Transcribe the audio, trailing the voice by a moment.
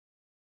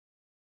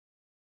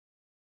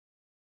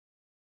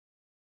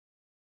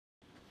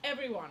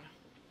everyone,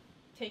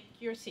 take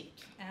your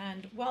seat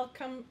and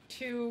welcome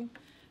to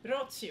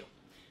Ratio.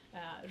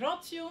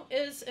 Ratio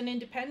is an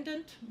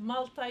independent,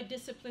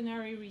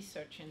 multidisciplinary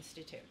research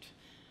institute.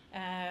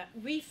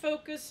 We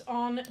focus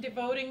on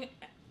devoting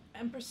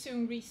and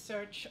pursuing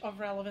research of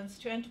relevance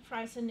to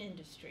enterprise and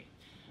industry.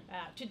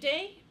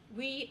 Today,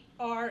 we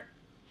are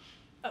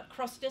a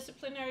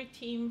cross-disciplinary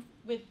team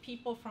with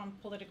people from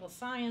political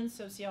science,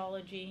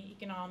 sociology,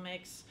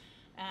 economics,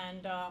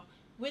 and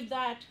with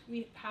that,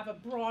 we have a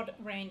broad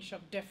range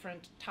of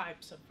different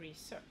types of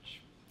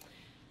research.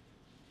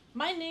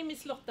 My name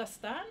is Lotta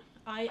Stern.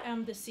 I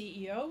am the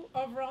CEO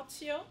of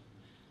Ratio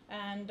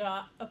and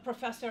a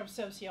professor of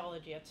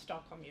sociology at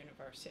Stockholm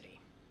University.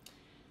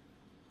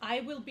 I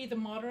will be the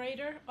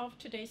moderator of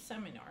today's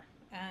seminar,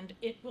 and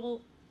it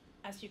will,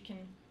 as you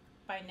can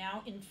by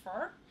now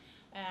infer,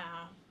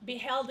 be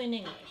held in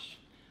English.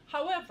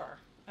 However,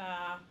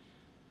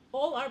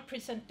 all our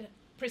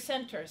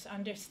presenters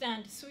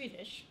understand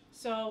Swedish,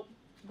 so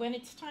when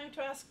it's time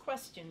to ask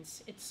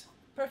questions, it's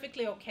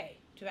perfectly okay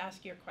to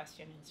ask your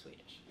question in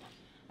Swedish.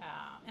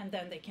 And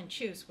then they can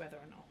choose whether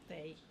or not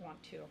they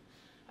want to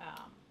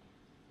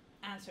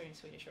answer in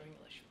Swedish or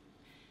English.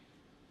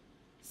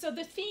 So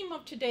the theme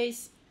of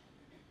today's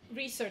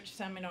research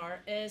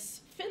seminar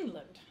is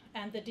Finland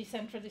and the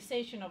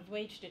decentralization of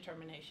wage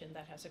determination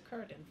that has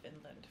occurred in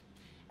Finland.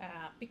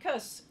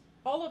 Because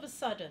all of a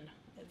sudden,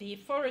 the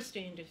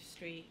forestry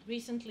industry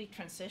recently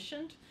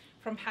transitioned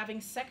from having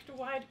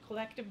sector-wide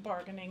collective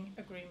bargaining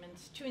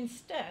agreements to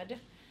instead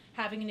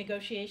having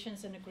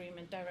negotiations and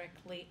agreement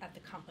directly at the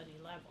company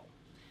level.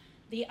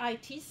 The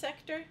IT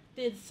sector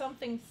did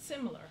something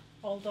similar,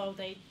 although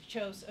they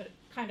chose a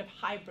kind of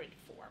hybrid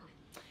form.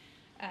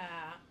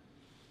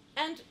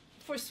 And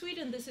for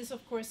Sweden, this is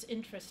of course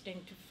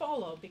interesting to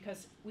follow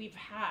because we've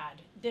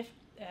had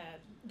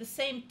the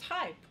same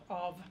type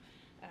of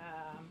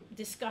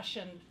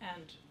discussion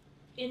and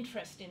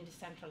interest in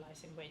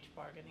decentralizing wage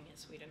bargaining in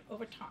Sweden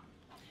over time.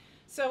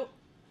 So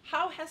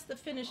how has the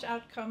Finnish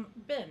outcome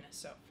been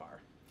so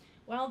far?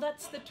 Well,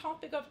 that's the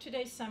topic of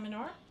today's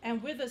seminar,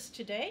 and with us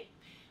today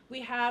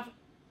we have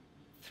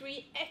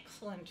three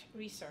excellent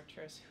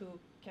researchers who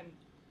can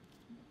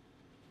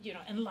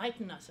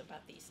enlighten us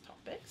about these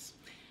topics.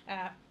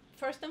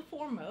 First and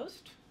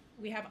foremost,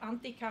 we have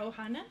Antti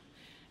Kauhanen.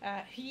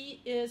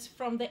 He is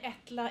from the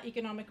Etla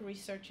Economic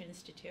Research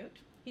Institute.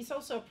 He's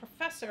also a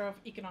professor of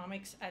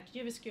economics at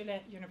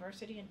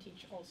University and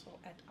teaches also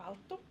at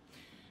Aalto.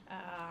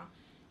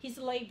 He's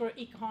a labor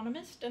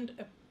economist and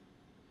a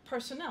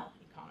personnel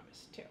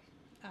economist too.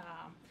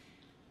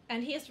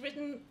 And he has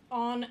written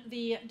on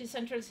the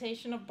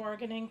decentralization of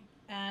bargaining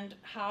and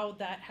how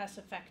that has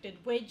affected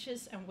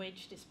wages and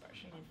wage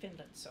dispersion in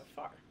Finland so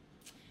far.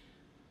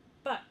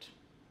 But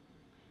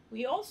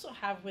we also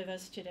have with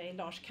us today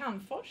Lars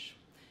Calmfors.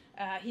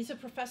 He's a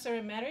professor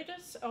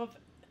emeritus of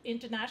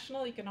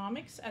international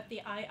economics at the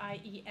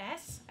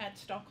IIES at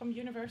Stockholm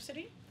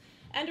University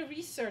and a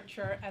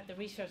researcher at the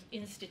Research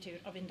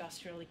Institute of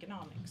Industrial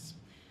Economics.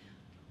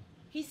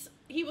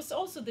 He was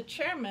also the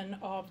chairman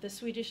of the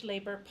Swedish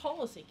Labour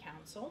Policy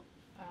Council,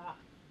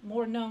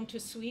 more known to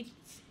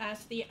Swedes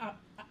as the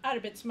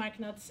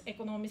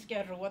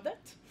Arbetsmarknadsekonomiska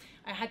rådet.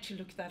 I had to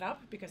look that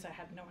up because I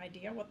had no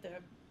idea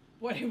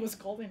what it was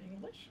called in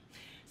English.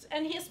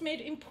 And he has made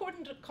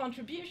important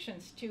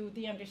contributions to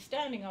the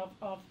understanding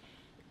of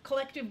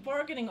collective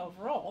bargaining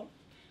overall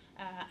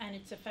and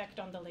its effect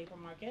on the labor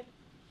market,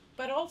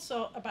 but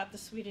also about the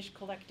Swedish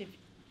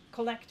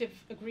collective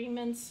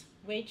agreements,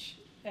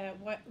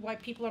 why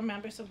people are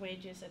members of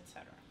wages,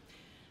 etc.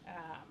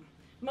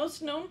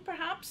 Most known,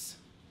 perhaps,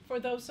 for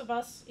those of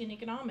us in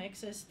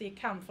economics is the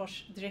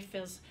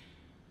Calmfors-Driffiel's,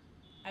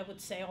 I would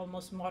say,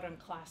 almost modern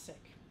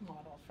classic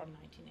model from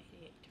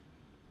 1988.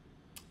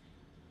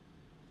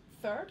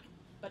 Third,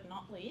 but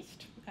not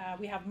least,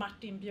 we have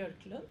Martin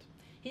Björklund.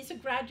 He's a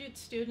graduate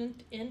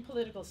student in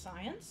political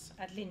science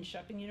at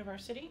Linköping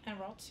University and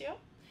Ratio.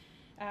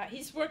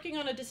 He's working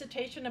on a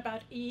dissertation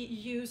about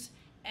EU's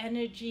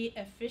energy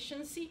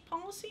efficiency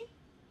policy,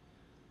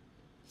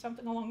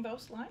 something along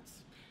those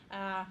lines.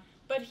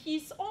 But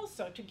he's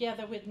also,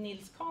 together with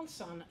Nils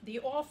Karlsson, the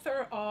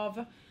author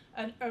of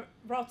a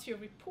Ratio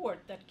report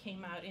that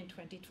came out in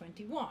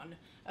 2021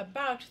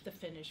 about the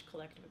Finnish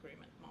collective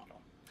agreement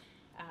model.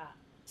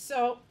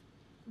 So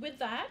with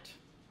that,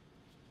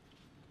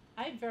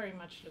 I very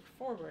much look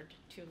forward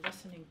to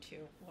listening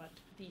to what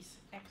these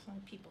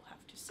excellent people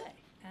have to say.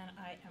 And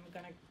I am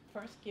going to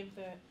first give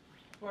the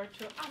word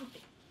to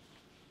Antti.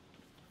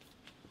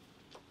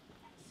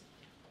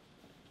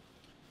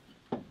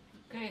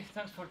 Okay,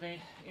 thanks for the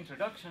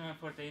introduction and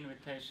for the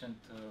invitation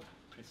to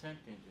present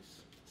in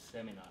this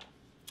seminar.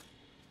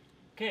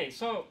 Okay,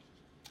 so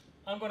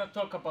I'm going to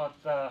talk about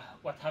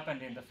what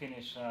happened in the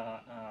Finnish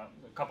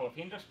couple of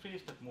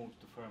industries that moved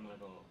to firm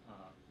level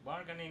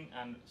bargaining,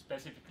 and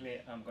specifically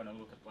I'm going to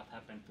look at what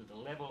happened to the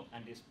level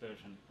and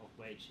dispersion of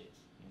wages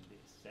in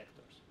these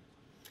sectors.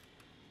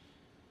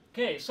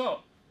 Okay,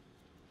 so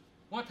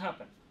what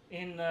happened?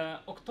 In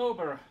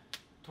October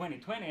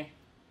 2020,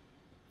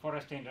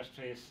 forest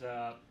industries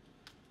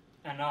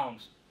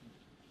announced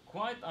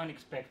quite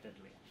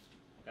unexpectedly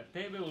that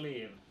they will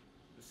leave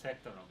the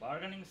sectoral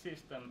bargaining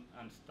system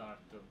and start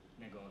to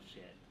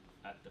negotiate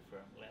at the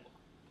firm level.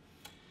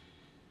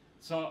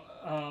 So,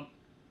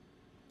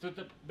 to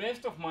the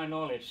best of my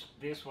knowledge,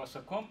 this was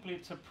a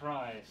complete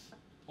surprise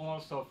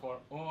also for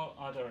all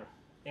other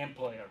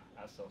employer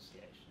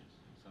associations.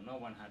 So no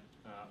one had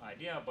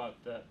idea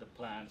about the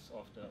plans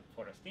of the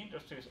forest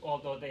industries,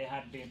 although they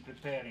had been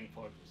preparing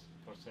for this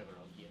for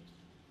several years.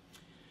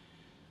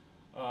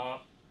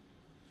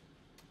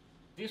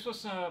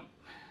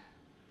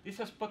 This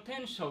has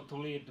potential to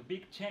lead to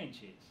big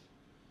changes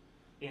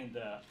in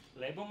the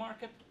labor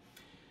market,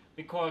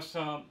 because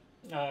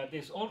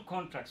these old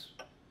contracts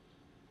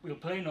will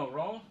play no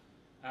role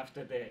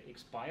after they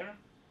expire.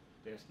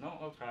 There's no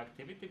ultra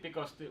activity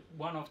because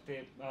one of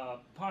the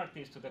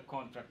parties to the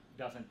contract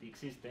doesn't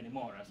exist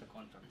anymore as a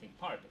contracting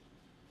party.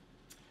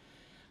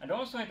 And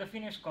also in the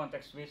Finnish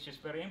context, which is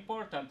very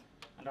important,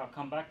 and I'll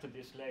come back to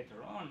this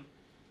later on,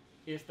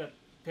 is that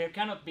there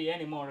cannot be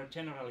any more a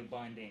generally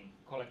binding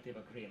collective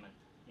agreement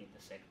in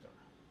the sector.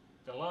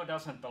 The law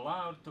doesn't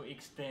allow to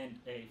extend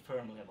a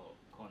firm level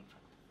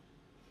contract.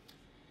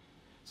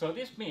 So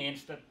this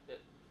means that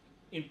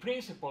in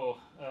principle,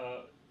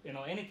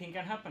 anything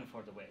can happen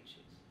for the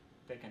wages.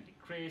 They can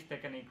decrease, they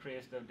can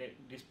increase,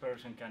 this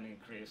person can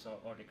increase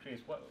or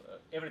decrease. Well,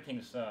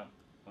 everything's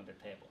on the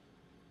table.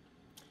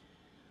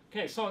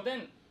 Okay, so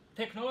then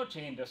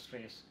technology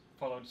industries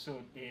followed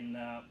suit in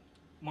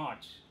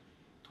March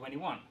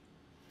 21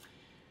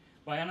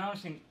 by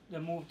announcing the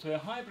move to a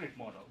hybrid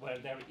model where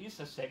there is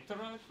a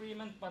sectoral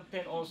agreement, but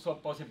then also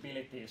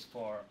possibilities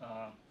for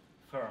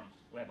firm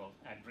level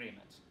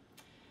agreements.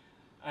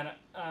 And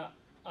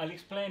I'll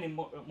explain in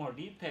more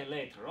detail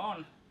later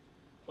on,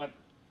 but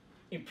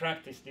in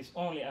practice this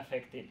only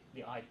affected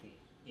the IT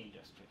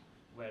industry,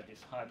 where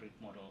this hybrid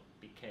model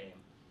became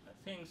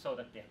a thing, so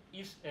that there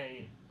is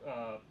a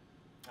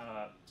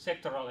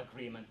sectoral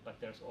agreement, but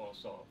there's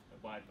also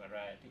a wide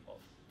variety of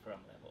firm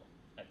level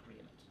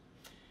agreements.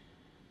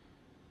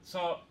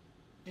 So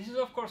this is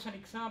of course an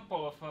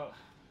example of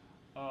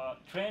a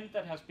trend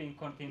that has been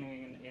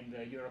continuing in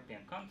the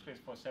European countries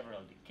for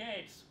several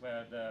decades,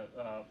 where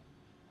the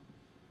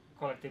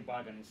collective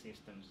bargaining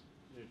systems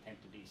tend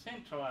to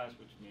decentralize,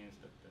 which means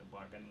that the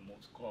bargaining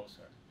moves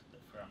closer to the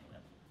firm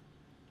level.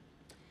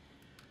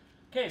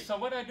 Okay, so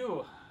what I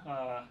do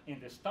in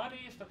the study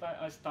is that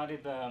I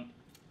studied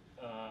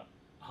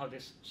how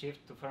this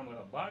shift to firm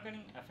level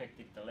bargaining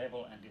affected the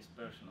level and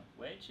dispersion of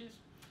wages.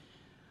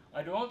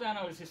 I do all the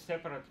analysis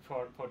separate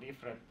for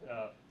different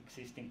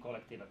existing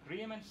collective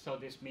agreements, so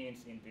this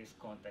means in this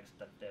context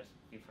that there's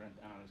different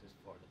analysis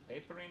for the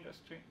paper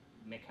industry,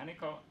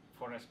 mechanical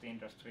forest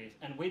industries,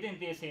 and within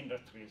these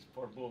industries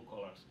for blue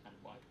collars and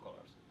white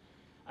collars.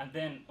 And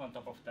then on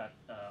top of that,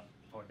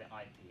 for the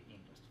IT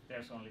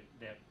industry,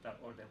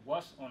 there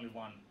was only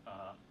one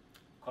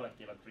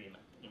collective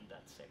agreement in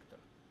that sector.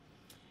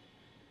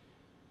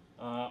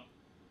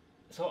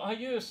 So I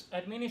use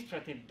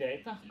administrative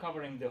data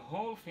covering the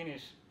whole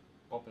Finnish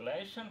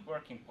population,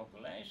 working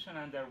population,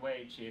 and their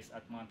wages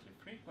at monthly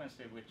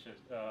frequency, which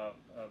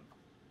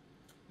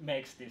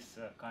makes this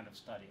kind of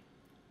study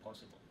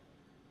possible.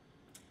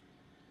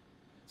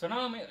 So now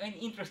I'm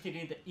interested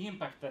in the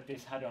impact that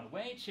this had on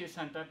wages,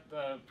 and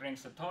that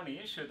brings a thorny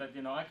issue that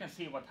I can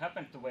see what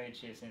happened to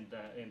wages in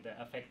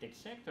the affected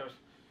sectors,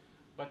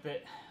 but the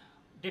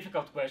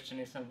difficult question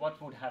is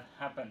what would have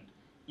happened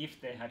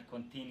if they had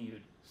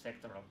continued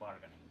sectoral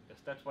bargaining,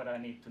 because that's what I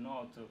need to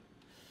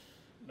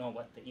know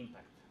what the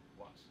impact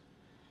was.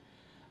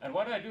 And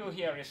what I do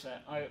here is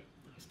I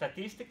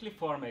statistically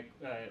form a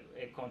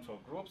control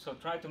group, so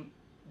try to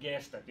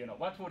guess that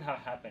what would have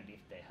happened if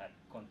they had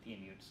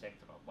continued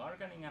sectoral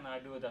bargaining, and I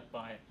do that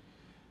by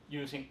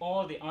using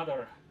all the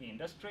other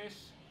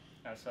industries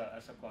as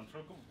a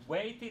control group,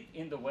 weighted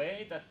in the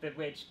way that the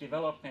wage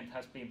development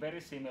has been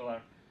very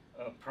similar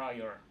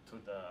prior to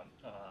the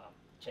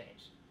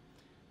change,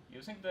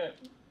 using the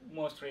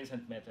most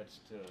recent methods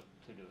to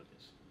do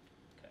this.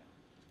 Okay.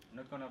 I'm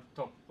not going to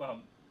talk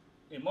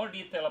in more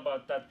detail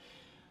about that,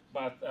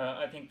 but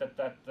I think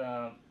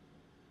that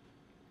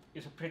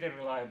is a pretty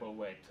reliable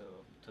way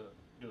to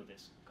do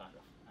this kind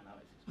of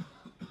analysis.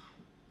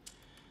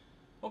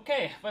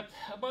 Okay, but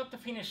about the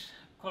Finnish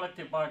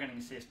collective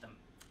bargaining system.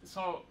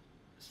 So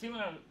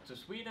similar to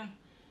Sweden,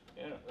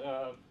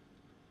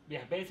 we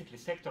have basically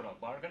sectoral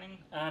bargaining,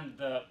 and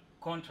the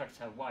contracts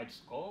have wide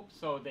scope,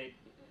 so they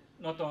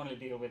not only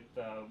deal with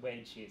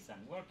wages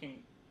and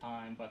working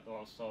time, but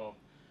also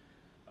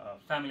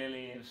family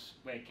leaves,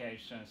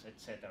 vacations,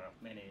 etc.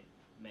 Many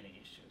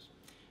issues.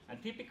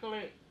 And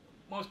typically,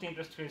 most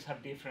industries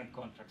have different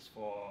contracts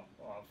for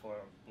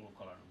blue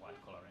collar and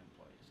white collar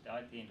employees. The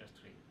IT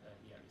industry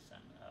here is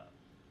an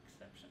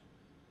exception.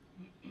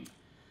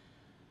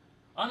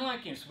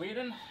 Unlike in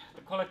Sweden,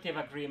 the collective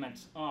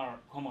agreements are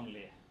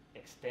commonly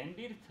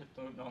extended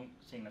to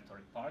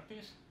non-signatory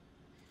parties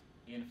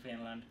in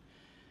Finland,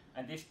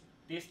 and this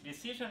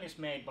decision is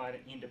made by the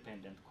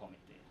independent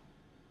committee.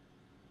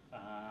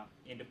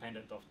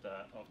 independent of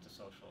the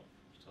social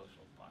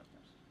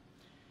partners.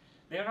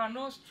 There are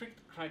no strict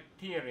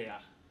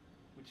criteria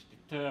which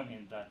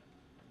determine that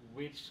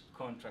which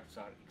contracts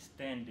are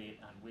extended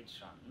and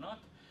which are not,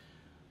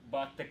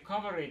 but the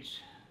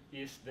coverage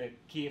is the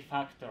key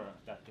factor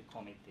that the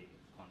committee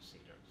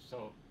considers.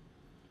 So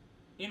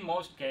in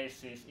most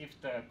cases, if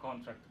the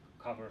contract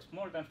covers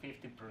more than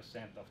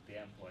 50% of the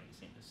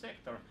employees in the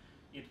sector,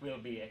 it will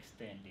be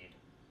extended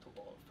to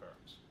all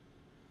firms.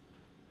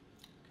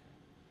 Okay.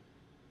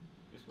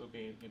 This will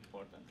be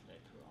important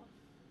later on.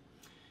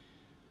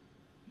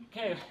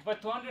 Okay,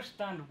 but to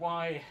understand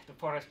why the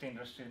forest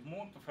industry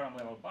moved to firm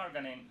level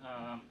bargaining,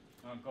 I'll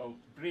go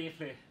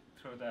briefly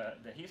through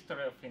the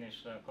history of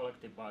Finnish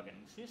collective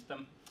bargaining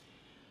system.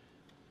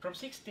 From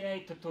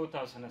 1968 to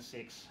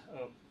 2006,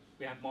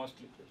 we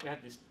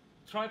had this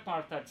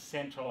tripartite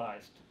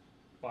centralized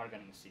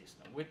bargaining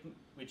system,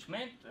 which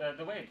meant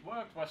the way it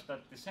worked was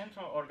that the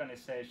central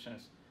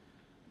organizations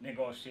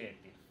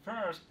negotiated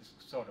first this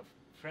sort of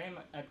frame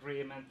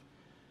agreement,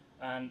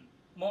 and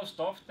most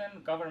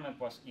often government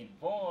was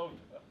involved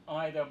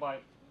either by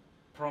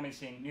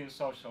promising new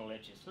social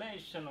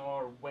legislation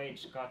or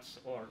wage cuts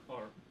or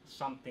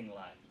something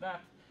like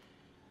that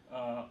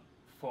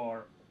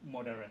for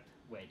moderate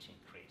wage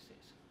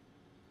increases.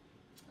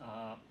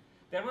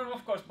 There were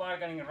of course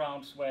bargaining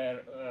rounds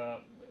where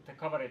the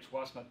coverage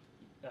was not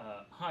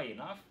high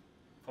enough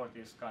for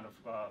this kind of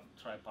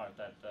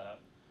tripartite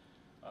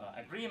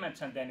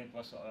agreements, and then it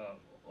was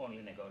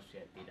only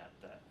negotiated at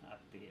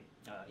the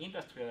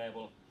industry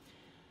level.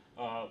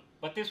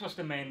 But this was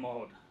the main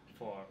mode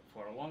for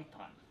a long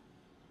time.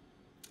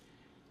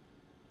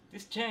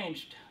 This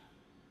changed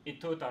in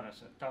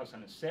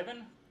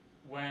 2007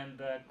 when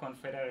the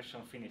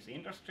Confederation of Finnish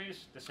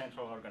Industries, the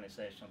central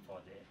organization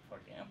for the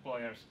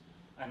employers,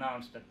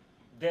 announced that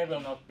they will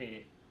not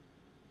take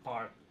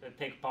part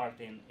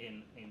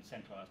in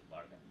centralized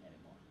bargaining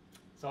anymore.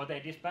 So they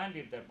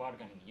disbanded their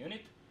bargaining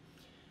unit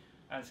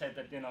and said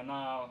that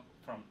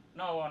from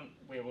now on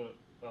we will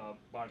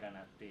bargain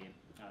at the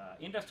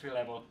industry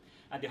level.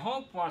 And the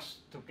hope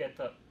was to get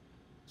a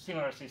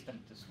similar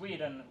system to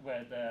Sweden,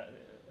 where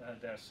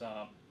there's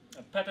a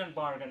pattern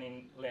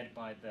bargaining led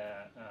by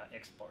the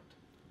export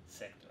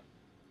sector.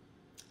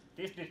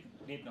 This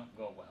did not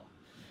go well.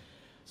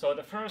 So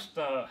the first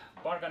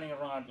bargaining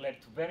round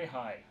led to very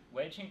high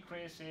wage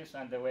increases,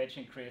 and the wage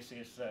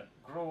increases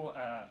grew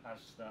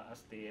as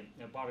the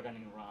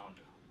bargaining round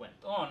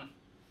went on.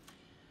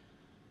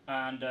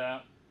 And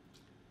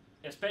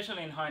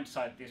especially in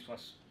hindsight, this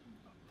was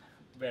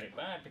very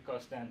bad,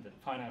 because then the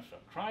financial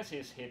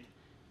crisis hit.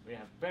 We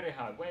have very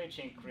high wage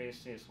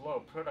increases,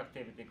 low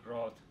productivity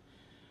growth,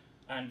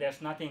 and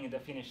there's nothing in the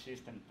Finnish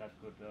system that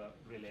could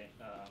really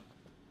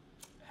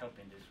help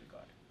in this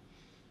regard.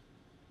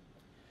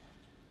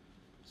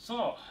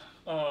 So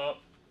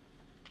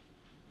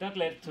that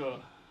led to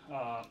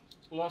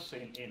loss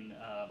in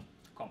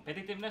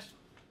competitiveness,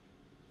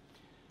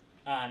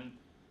 and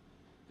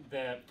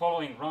the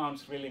following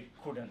rounds really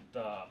couldn't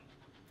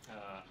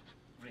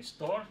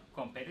restore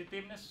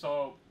competitiveness.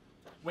 So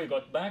we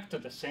got back to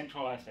the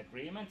centralized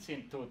agreements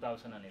in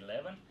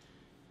 2011.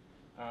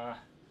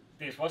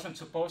 This wasn't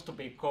supposed to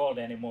be called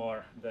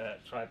anymore the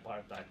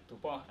tripartite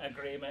TUPO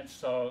agreements,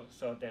 so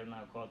they're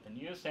now called the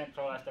new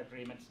centralized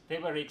agreements. They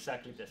were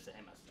exactly the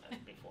same as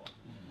before.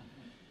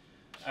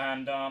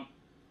 And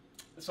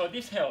so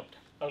this helped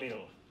a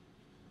little.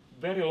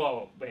 Very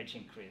low wage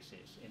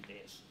increases in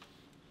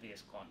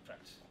these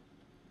contracts.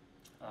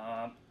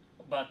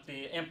 But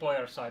the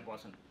employer side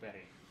wasn't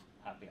very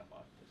happy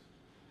about this.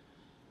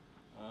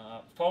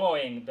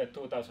 Following the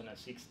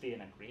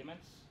 2016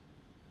 agreements,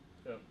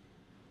 the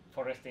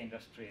forest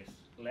industries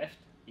left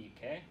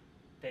EK.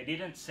 They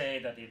didn't say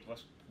that it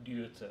was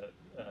due to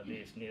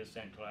these new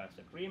centralized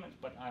agreements,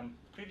 but I'm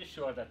pretty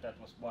sure that that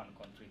was one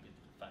contributing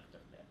factor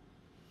there.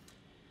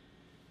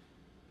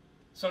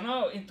 So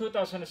now in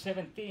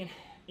 2017,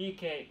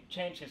 EK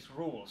changes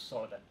rules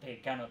so that they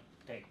cannot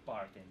take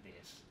part in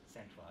these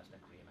centralized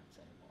agreements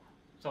anymore.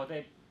 So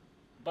they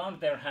bound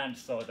their hands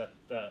so that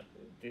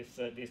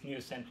these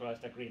new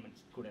centralized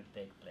agreements couldn't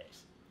take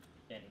place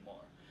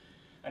anymore.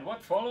 And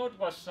what followed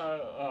was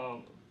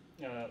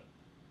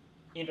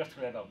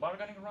industry level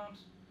bargaining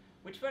rounds,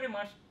 which very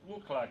much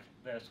look like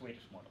the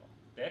Swedish model.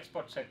 The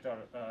export sector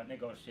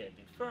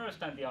negotiated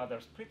first, and the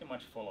others pretty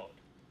much followed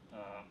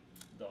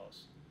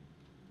those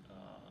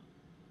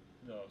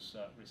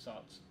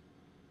results.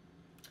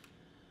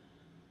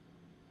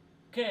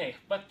 Okay,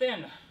 but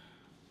then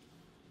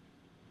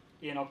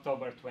in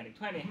October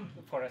 2020,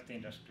 the forest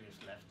industries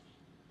left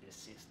this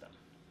system.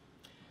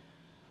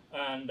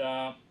 And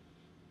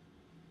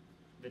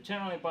the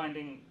generally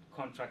binding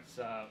contracts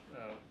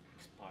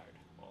expired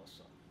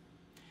also.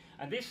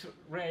 And this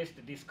raised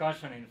the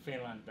discussion in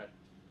Finland that,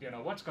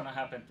 what's going to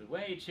happen to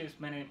wages?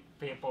 Many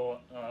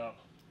people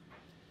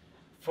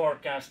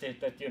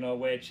forecasted that,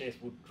 wages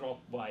would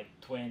drop by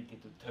 20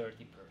 to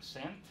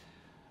 30%.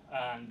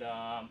 And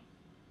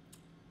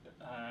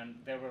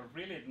there were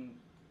really,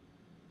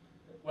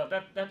 well,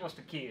 that was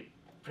the key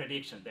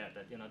prediction there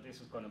that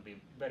this is going to be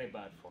very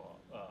bad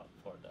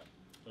for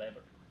the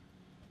labor.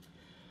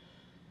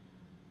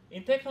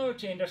 In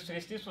technology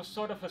industries, this was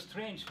sort of a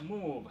strange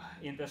move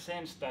in the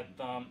sense that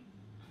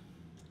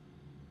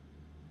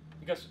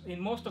because in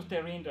most of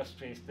their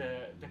industries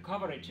the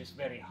coverage is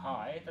very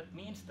high. That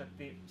means that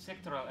the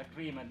sectoral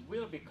agreement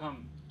will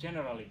become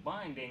generally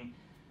binding,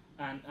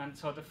 and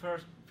so the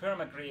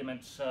firm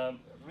agreements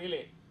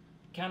really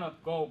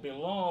cannot go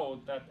below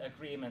that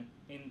agreement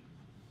in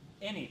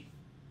any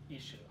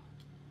issue.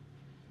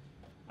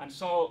 And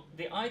so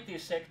the IT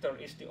sector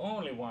is the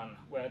only one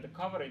where the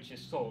coverage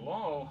is so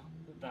low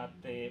that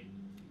the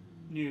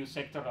new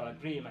sectoral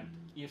agreement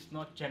is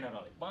not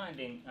generally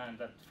binding, and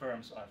that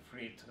firms are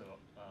free to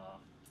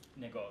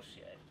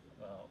negotiate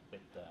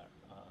with their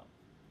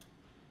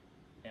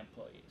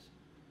employees.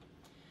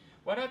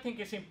 What I think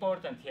is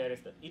important here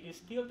is that it is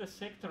still the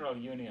sectoral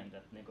union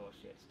that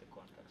negotiates the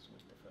contracts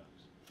with the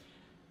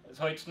firms.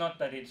 So it's not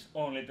that it's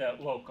only the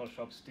local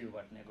shop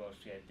steward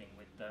negotiating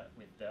with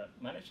the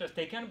managers.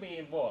 They can be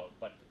involved,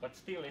 but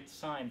still it's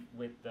signed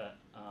with the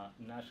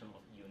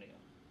national union.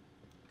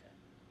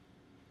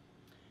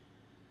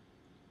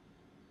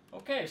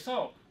 Okay,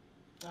 so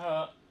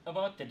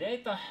about the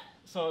data.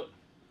 So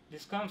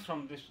this comes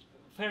from this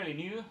fairly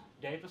new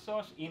data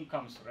source,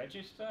 incomes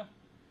register,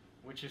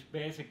 which is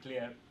basically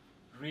a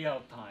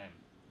real-time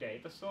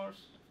data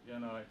source.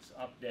 It's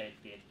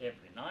updated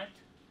every night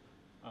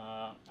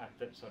at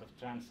the sort of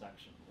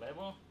transaction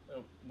level.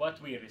 What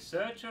we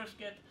researchers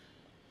get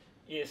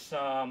is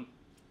the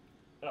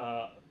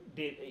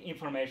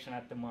information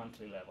at the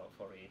monthly level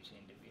for each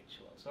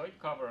individual. So it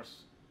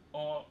covers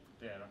all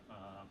their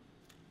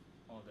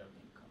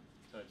income.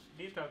 So it's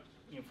detailed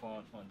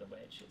info on the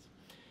wages.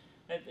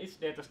 And this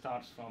data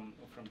starts from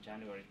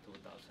January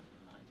 2019.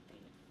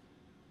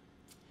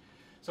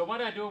 So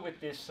what I do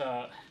with this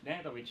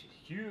data, which is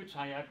huge,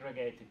 I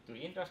aggregate it to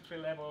industry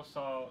level.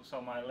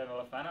 So my level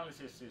of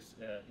analysis is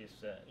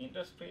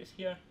industries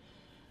here,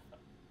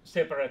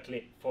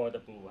 separately for the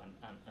blue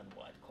and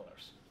white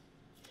colors.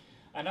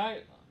 And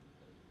I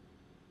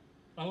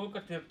look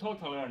at the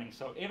total earnings,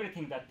 so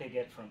everything that they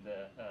get from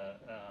the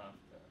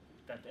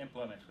that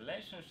employment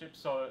relationship.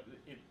 So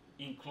it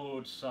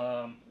includes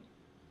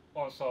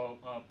also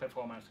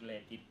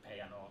performance-related pay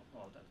and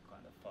all that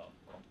kind of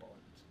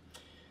components.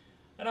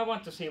 And I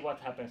want to see what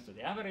happens to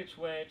the average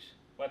wage,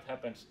 what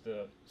happens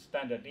to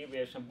standard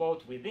deviation,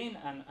 both within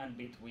and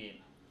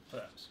between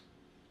firms.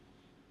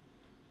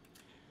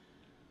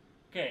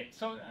 Okay,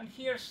 so and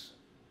here's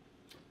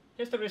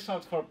the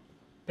results for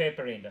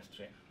paper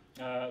industry.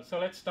 So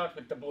let's start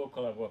with the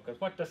blue-collar workers.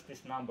 What does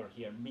this number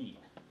here mean?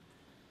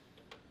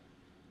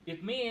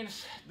 It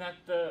means that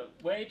the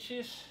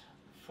wages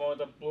for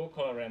the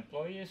blue-collar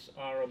employees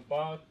are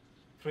about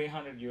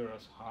 300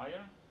 euros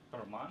higher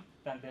per month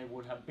than they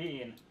would have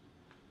been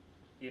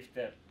if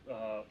the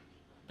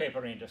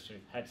paper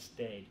industry had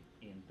stayed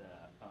in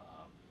the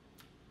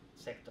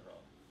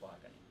sectoral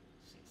bargaining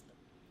system.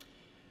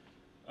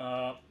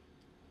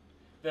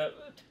 The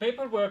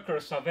paper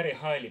workers are very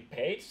highly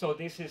paid, so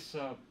this is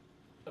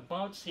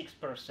about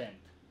 6%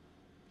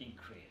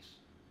 increase.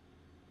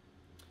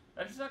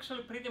 That is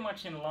actually pretty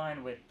much in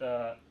line with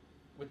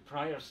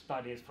prior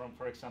studies from,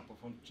 for example,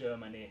 from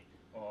Germany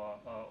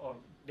or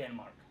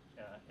Denmark,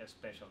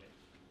 especially.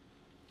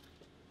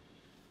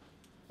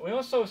 We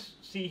also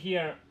see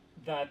here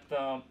that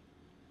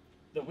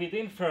the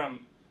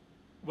within-firm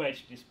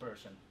wage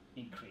dispersion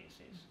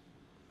increases,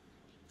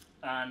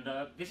 and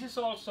this is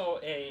also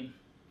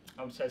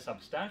I would say,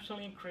 substantial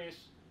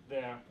increase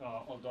there,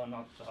 although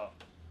not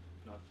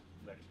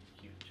very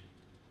huge.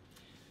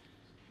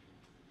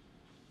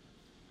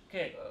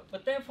 Okay,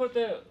 but then for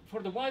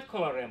the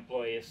white-collar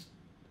employees,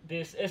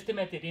 these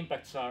estimated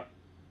impacts are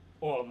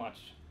all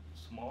much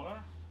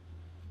smaller,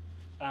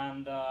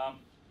 and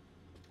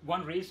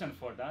one reason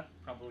for that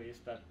probably is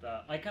that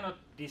I cannot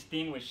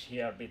distinguish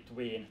here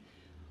between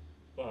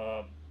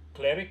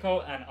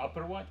clerical and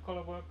upper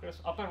white-collar workers.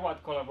 Upper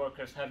white-collar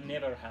workers have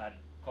never had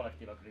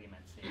collective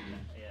agreements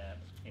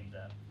in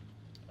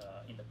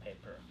the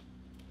paper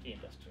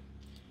industry,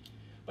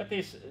 but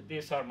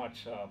these are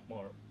much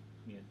more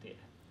muted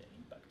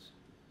impacts.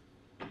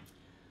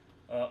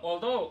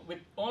 Although with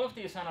all of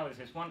these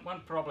analyses,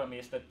 one problem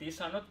is that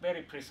these are not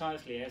very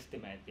precisely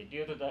estimated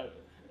due to the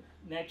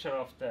nature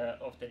of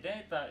the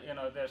data.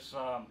 There's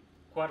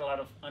quite a lot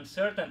of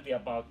uncertainty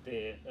about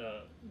the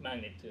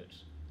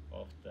magnitudes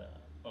of the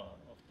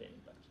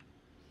impact.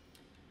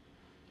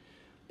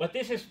 But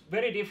this is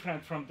very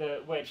different from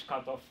the wage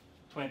cut of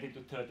 20 to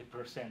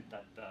 30%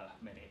 that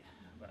many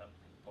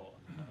people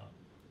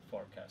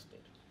forecasted.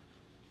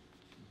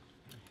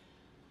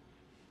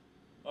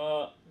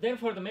 Then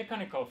for the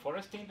mechanical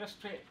forest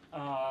industry,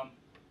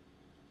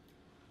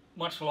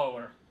 much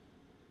lower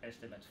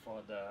estimates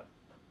for the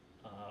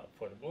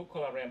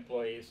blue-collar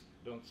employees.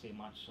 Don't see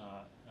much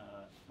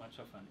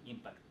of an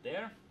impact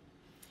there.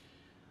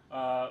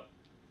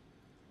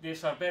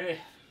 These are very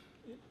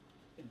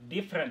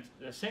different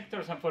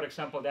sectors, and for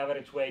example, the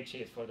average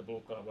wages for the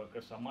blue-collar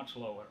workers are much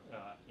lower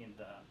in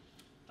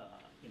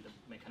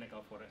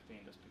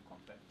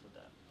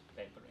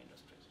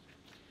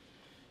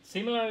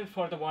Similarly,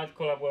 for the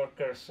white-collar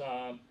workers,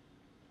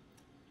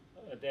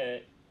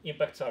 the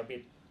impacts are a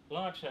bit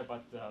larger,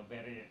 but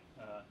very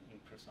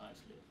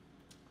imprecisely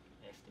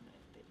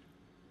estimated.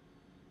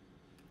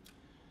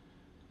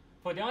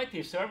 For the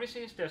IT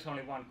services, there's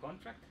only one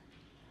contract.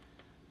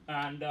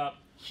 And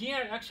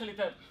here, actually,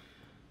 the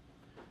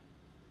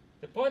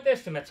point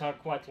estimates are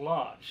quite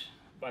large,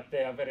 but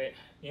they are very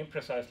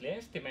imprecisely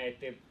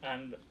estimated.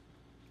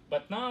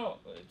 But now,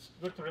 it's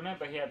good to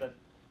remember here that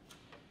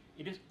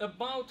it is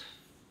about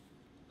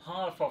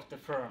half of the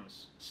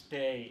firms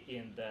stay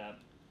in the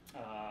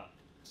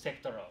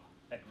sectoral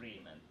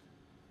agreement.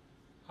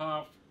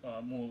 Half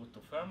move to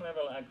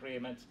firm-level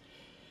agreements,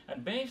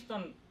 and based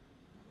on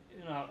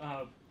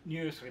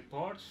news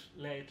reports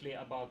lately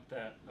about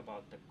the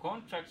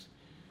contracts,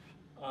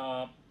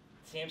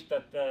 seems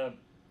that the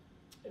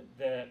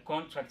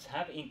contracts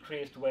have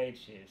increased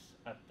wages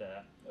at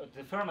the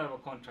firm-level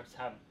contracts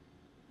have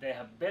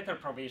better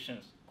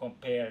provisions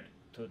compared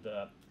to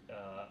the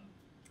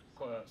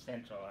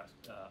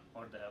centralized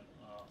or the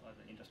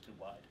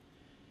industry-wide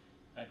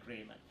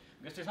agreement.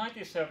 Because this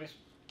IT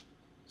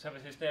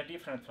services, they are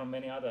different from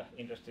many other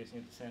industries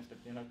in the sense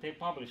that they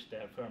publish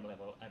their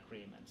firm-level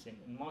agreements.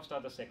 In most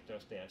other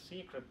sectors, they are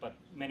secret, but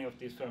many of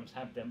these firms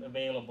have them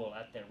available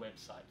at their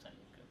websites, and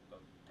you can go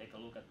take a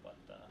look at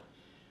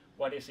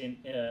what is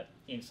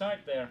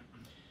inside there.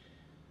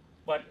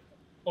 But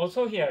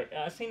also here,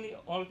 as in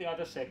all the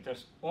other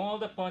sectors, all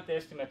the point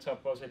estimates are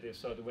positive.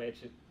 So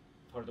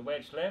for the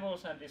wage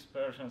levels and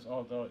dispersions,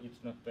 although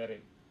it's not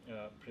very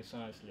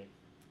precisely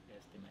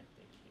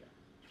estimated here.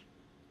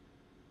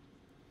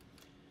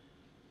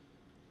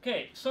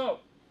 Okay,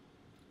 so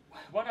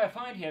what I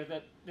find here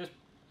that there's,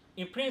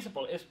 in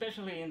principle,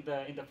 especially in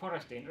the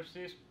forest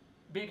industries,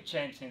 big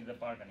change in the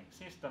bargaining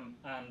system,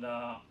 and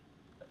a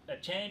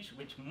change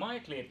which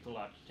might lead to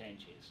large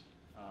changes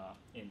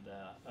in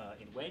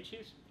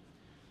wages.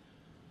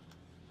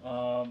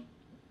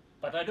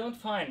 But I don't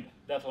find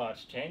that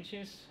large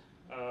changes.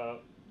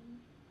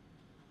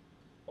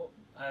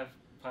 I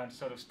find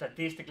sort of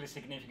statistically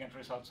significant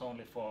results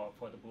only for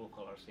the blue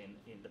collars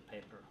in the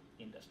paper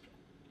industry.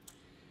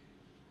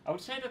 I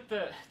would say that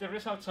the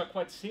results are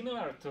quite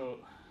similar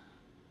to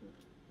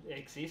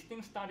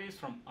existing studies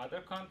from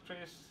other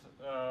countries,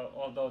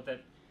 although the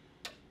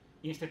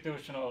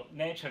institutional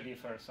nature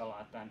differs a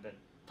lot and the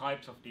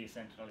types of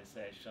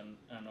decentralization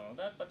and all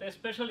that, but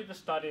especially the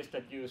studies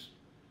that use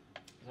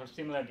sort of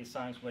similar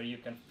designs where you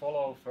can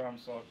follow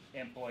firms or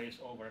employees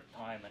over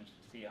time and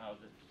see how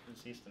the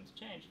systems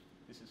change.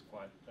 This is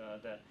quite,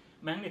 the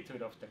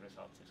magnitude of the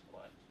results is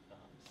quite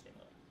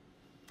similar.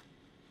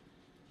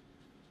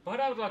 But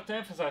I would like to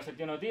emphasize that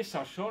these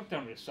are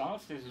short-term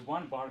results. This is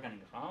one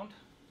bargaining round.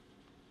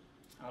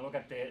 I look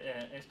at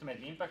the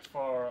estimated impact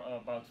for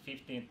about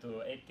 15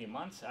 to 18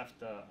 months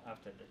after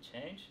the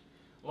change.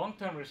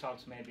 Long-term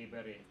results may be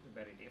very,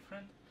 very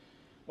different.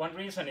 One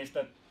reason is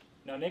that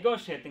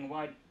negotiating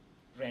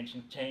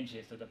wide-ranging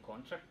changes to the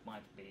contract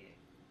might be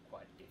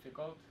quite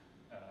difficult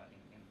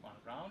in one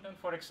round. And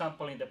for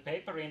example, in the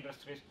paper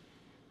industries,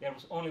 there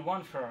was only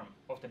one firm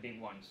of the big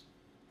ones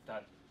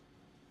that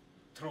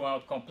threw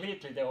out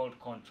completely the old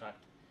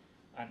contract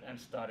and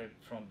started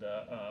from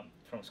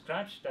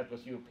scratch. That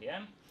was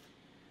UPM.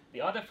 The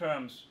other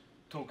firms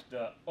took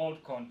the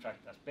old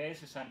contract as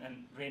basis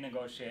and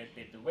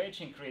renegotiated the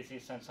wage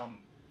increases and some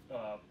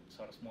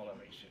sort of smaller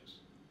issues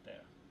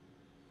there.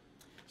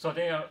 So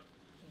their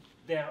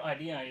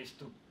idea is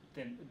to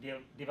then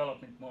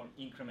develop it more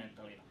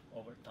incrementally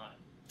over time.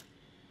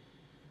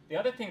 The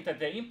other thing that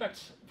the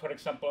impacts, for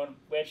example, on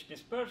wage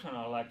dispersion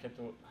are likely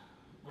to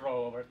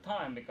grow over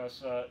time,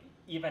 because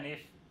even if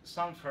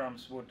some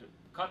firms would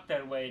cut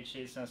their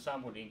wages and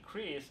some would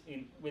increase,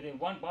 within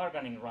one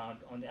bargaining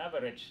round, on the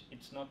average,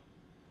 it's not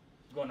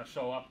going to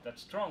show up that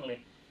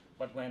strongly,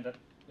 but when that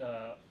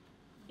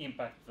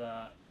impact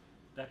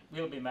that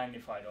will be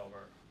magnified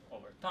over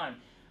time,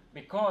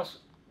 because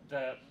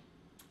the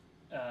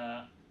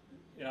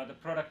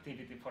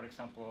productivity, for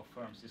example, of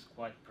firms is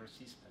quite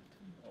persistent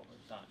over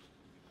time.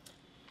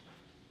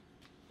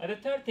 And the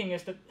third thing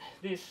is that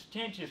these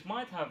changes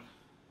might have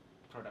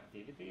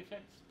productivity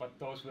effects, but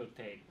those will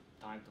take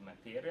time to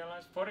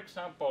materialize. For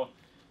example,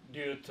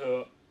 due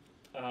to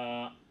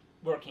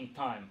working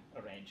time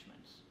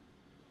arrangements.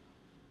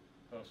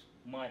 Those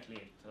might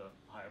lead to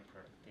higher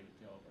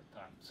productivity over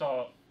time.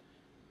 So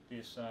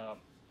these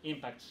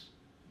impacts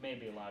may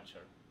be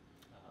larger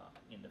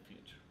in the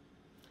future.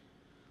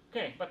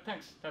 Okay, but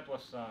thanks. That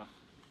was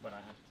what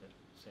I have to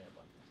say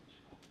about this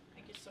issue.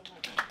 Thank you so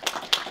much.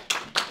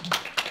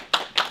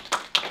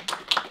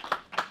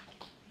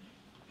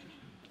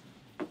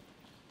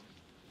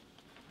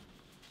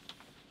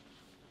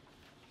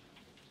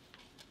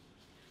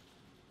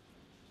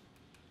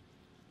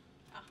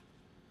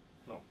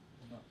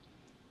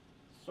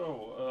 So,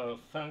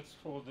 thanks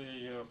for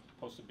the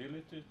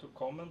possibility to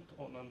comment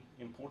on an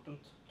important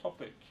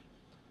topic.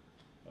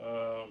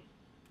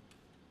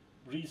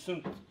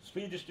 Recent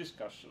Swedish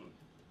discussion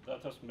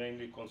that has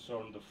mainly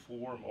concerned the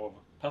form of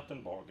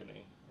pattern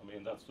bargaining. I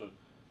mean, that's a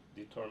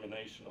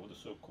determination of the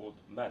so-called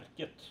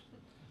märket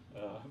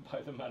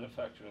by the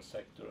manufacturing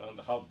sector and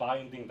how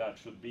binding that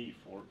should be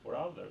for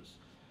others.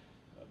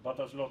 But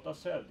as Lotta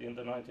said, in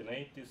the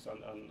 1980s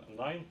and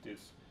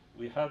 90s,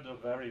 we had a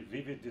very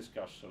vivid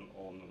discussion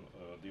on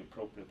the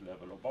appropriate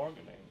level of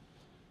bargaining.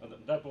 And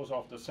that was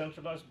after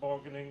centralized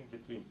bargaining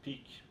between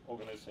peak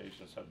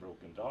organizations had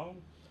broken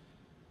down.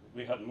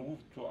 We had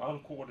moved to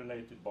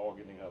uncoordinated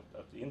bargaining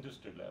at the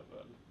industry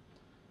level.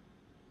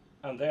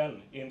 And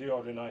then, in the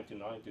early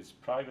 1990s,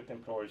 private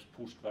employers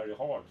pushed very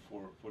hard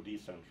for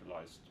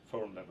decentralized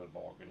firm-level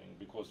bargaining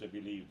because they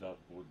believed that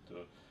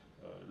would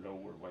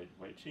lower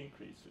wage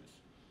increases.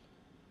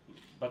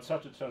 But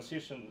such a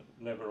transition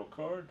never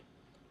occurred.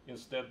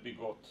 Instead, we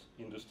got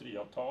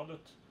industriavtalet,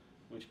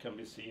 which can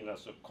be seen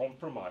as a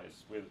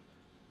compromise with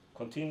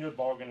continued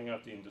bargaining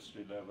at the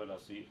industry level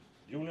as the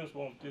unions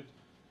wanted,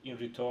 in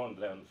return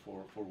then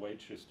for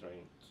wage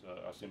restraint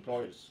as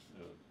employers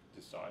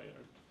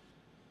desired.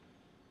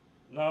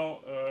 Now,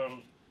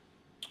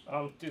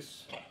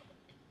 Antti's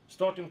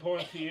starting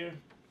point here,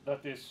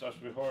 that is, as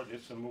we heard,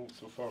 it's a move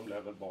to firm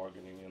level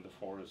bargaining in the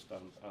forest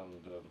and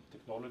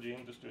technology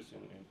industries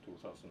in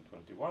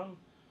 2021,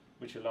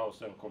 which allows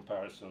then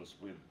comparisons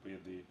with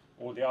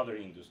all the other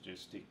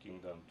industries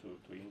sticking them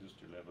to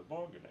industry level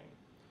bargaining.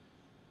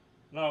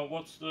 Now,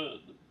 what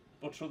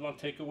should one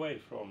take away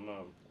from,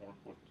 or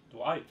what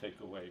do I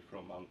take away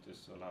from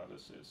Antti's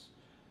analysis?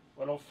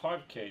 Well, of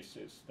 5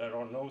 cases, there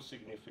are no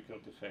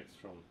significant effects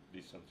from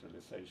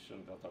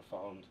decentralization that are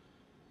found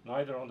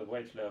neither on the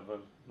wage level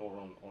nor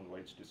on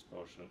wage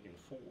dispersion in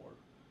 4.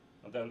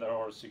 And then there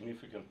are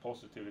significant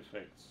positive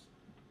effects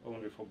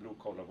only for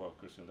blue-collar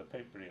workers in the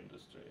paper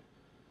industry.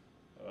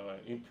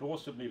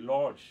 Implausibly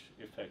large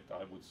effect,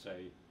 I would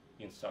say,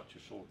 in such a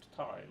short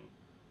time.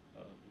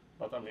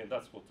 But I mean,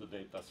 that's what the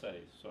data say.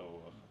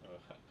 So,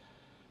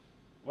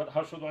 well,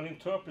 how should one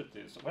interpret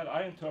this? Well,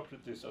 I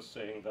interpret this as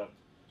saying that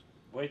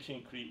wage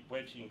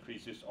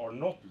increases are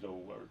not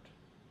lowered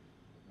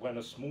when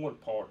a small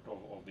part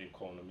of the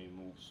economy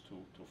moves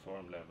to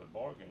firm level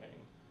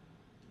bargaining.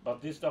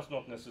 But this does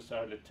not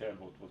necessarily tell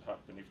what would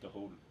happen if the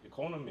whole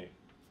economy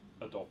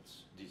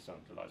adopts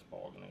decentralized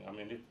bargaining. I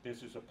mean,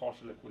 this is a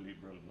partial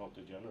equilibrium, not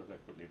a general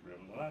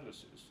equilibrium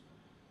analysis.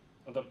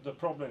 And the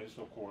problem is,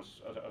 of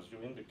course, as you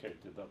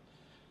indicated, that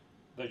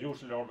there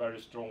usually are very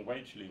strong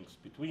wage links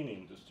between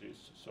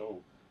industries.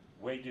 So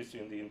wages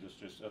in the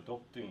industries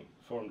adopting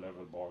firm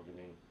level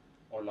bargaining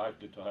are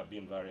likely to have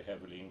been very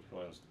heavily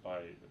influenced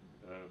by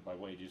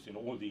wages in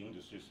all the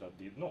industries that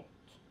did not.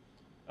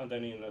 And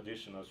then in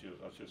addition, as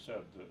you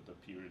said, the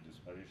period is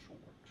very short.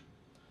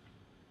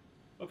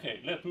 Okay,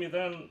 let me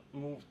then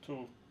move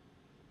to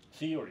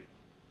theory.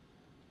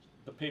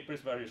 The paper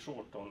is very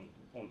short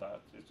on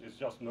that. It's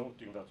just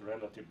noting that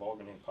relative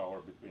bargaining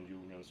power between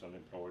unions and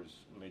employers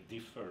may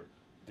differ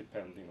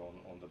depending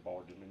on the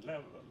bargaining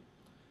level.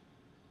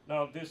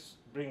 Now this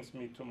brings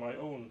me to my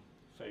own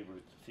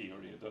favorite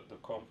theory, the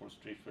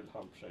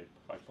Calmfors-Striefel-hump shape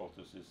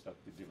hypothesis that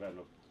we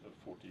developed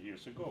 40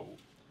 years ago.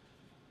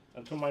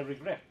 And to my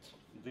regret,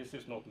 this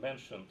is not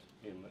mentioned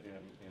in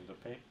the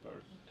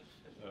paper,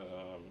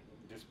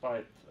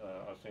 despite,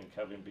 I think,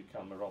 having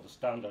become a rather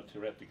standard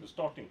theoretical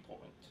starting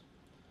point.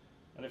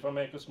 And if I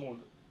make a small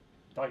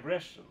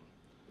digression,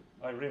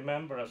 I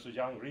remember as a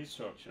young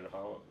researcher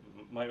how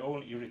my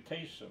own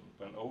irritation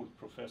when old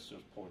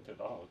professors pointed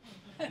out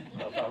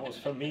that I was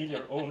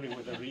familiar only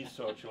with the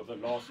research of the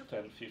last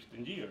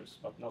 10-15 years,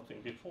 but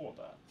nothing before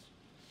that.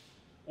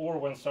 Or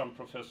when some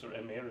professor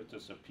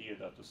emeritus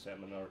appeared at a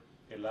seminar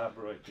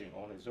elaborating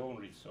on his own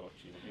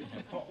research in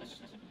the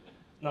past.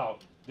 Now,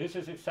 this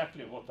is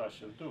exactly what I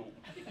shall do,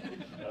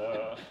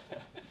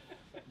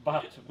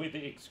 but with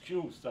the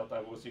excuse that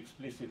I was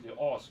explicitly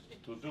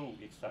asked to do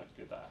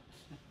exactly that.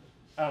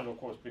 And of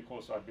course,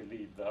 because I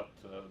believe that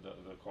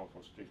the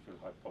Calmfors-Striefel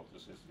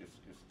hypothesis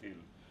is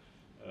still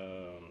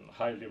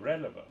highly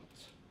relevant.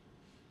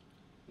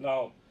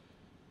 Now,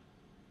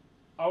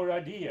 our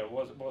idea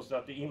was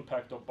that the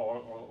impact of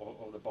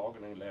the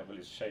bargaining level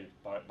is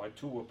shaped by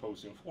 2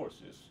 opposing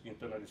forces: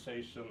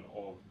 internalization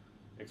of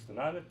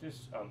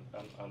externalities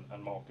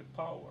and market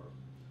power.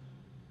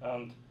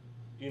 And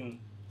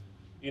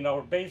in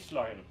our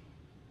baseline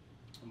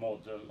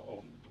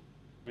model,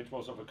 which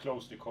was of a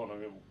closed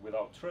economy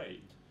without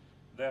trade,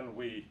 then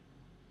we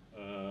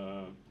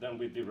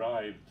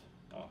derived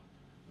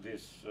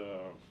this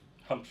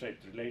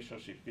hump-shaped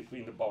relationship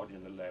between the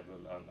bargaining level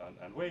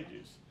and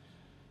wages.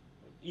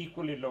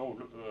 Equally low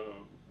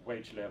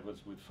wage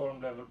levels with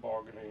firm level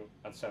bargaining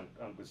and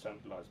with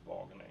centralized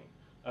bargaining,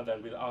 and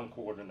then with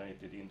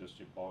uncoordinated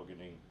industry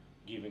bargaining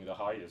giving the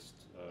highest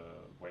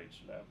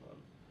wage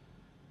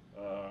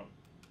level.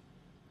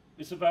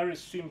 It's a very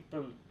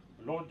simple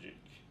logic.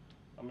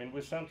 I mean,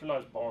 with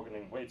centralized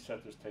bargaining, wage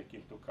setters take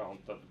into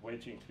account that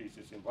wage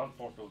increases in one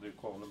part of the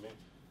economy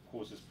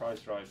causes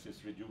price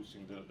rises,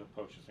 reducing the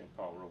purchasing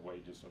power of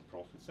wages and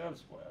profits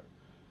elsewhere.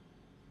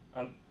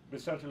 And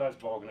with centralized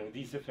bargaining,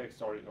 these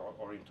effects are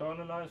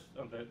internalized,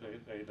 and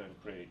they then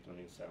create an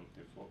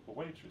incentive for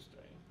wage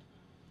restraint.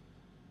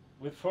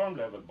 with firm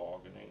level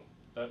bargaining,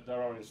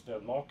 there are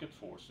instead market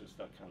forces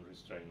that can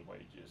restrain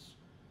wages,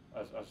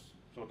 as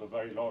sort of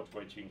very large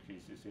wage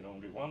increases in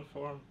only one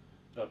firm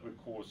that will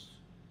cause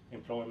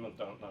employment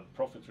and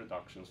profit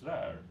reductions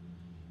there,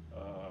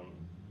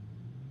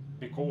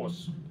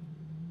 because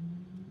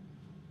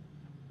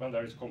when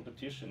there is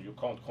competition, you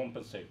can't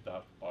compensate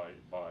that by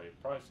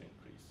price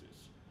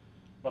increases.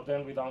 But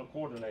then with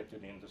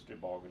uncoordinated industry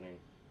bargaining,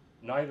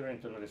 neither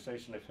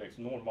internalization effects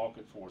nor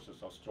market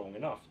forces are strong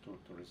enough to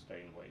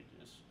restrain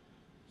wages.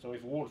 So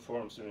if all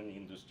firms in an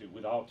industry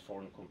without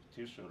foreign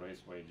competition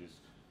raise wages,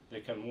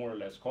 they can more or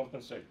less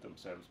compensate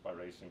themselves by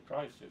raising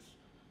prices,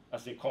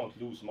 as they can't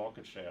lose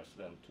market shares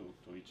then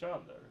to each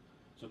other.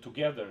 So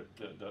together,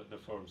 the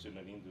firms in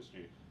an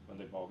industry, when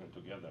they bargain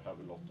together, have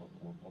a lot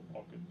of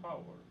market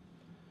power.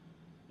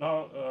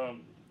 Now,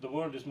 the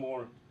world is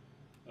more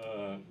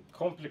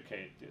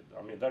complicated.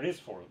 I mean, there is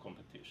foreign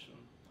competition.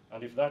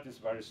 And if that is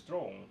very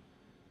strong,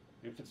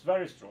 if it's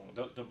very strong,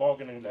 the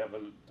bargaining level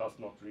does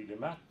not really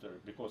matter,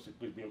 because it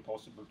will be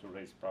impossible to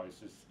raise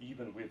prices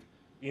even with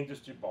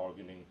industry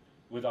bargaining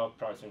without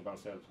pricing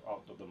oneself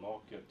out of the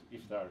market,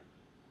 if there,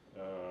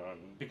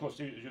 because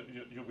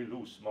you will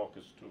lose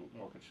market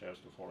shares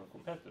to foreign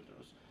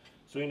competitors.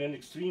 So in an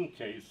extreme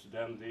case,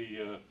 then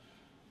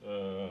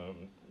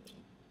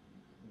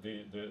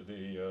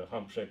the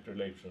hump-shaped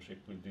relationship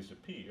will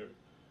disappear.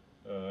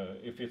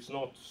 If it's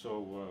not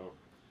so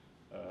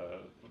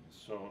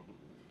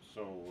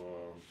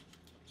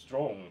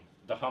strong,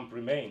 the hump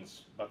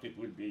remains, but it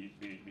will be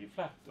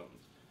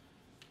flattened.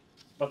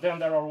 But then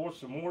there are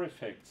also more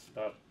effects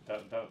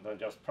than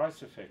just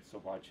price effects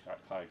of wage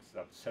hikes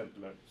that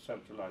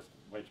centralized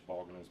wage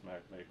bargainers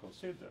may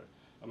consider.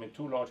 I mean,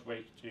 too large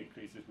wage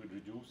increases will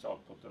reduce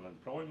output and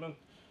employment.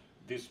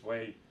 This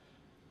way,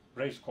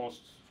 raise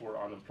costs for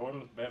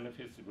unemployment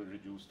benefits, it will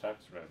reduce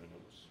tax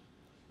revenues.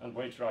 And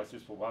wage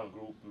rises for one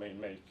group may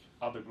make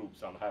other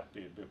groups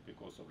unhappy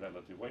because of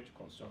relative wage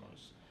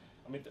concerns.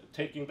 I mean,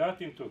 taking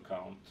that into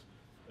account,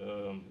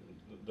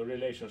 the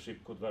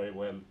relationship could very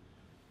well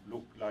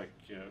look like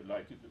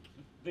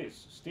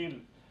this. Still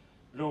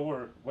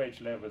lower wage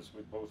levels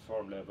with both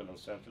firm level and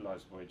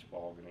centralized wage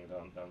bargaining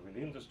than with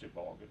industry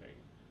bargaining.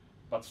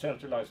 But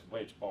centralized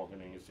wage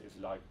bargaining is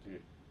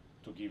likely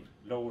to give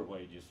lower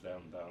wages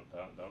than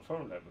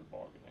firm level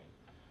bargaining.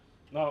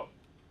 Now,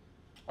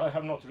 I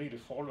have not really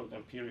followed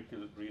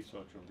empirical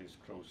research on this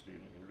closely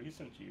in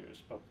recent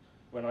years, but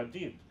when I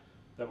did,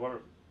 there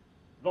were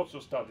lots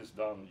of studies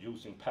done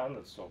using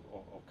panels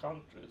of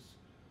countries.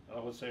 And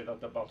I would say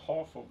that about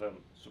half of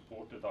them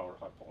supported our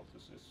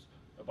hypothesis,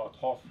 about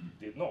half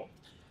did not,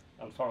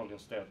 and found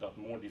instead that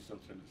more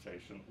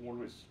decentralization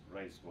always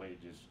raised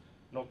wages,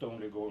 not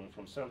only going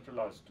from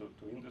centralized to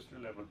industry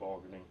level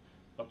bargaining,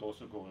 but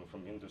also going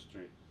from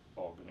industry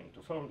bargaining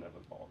to firm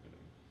level bargaining.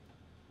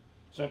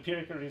 So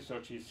empirical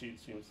research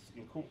seems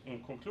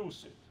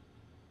inconclusive.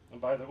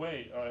 And by the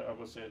way, I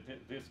would say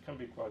this can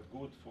be quite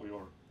good for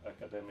your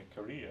academic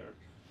career,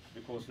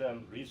 because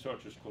then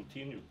researchers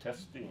continue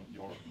testing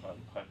your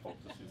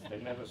hypothesis. They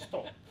never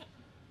stop.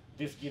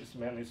 This gives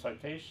many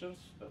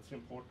citations. That's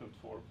important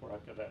for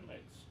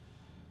academics.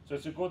 So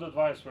it's a good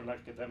advice for an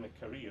academic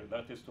career.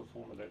 That is to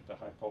formulate a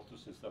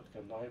hypothesis that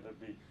can neither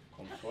be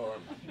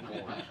confirmed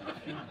nor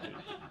refuted.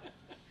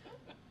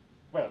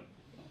 Well,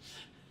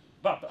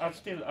 but I'll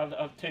take, and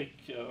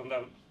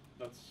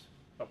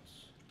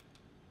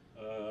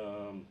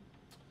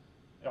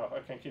yeah, I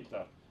can keep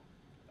that.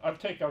 I'll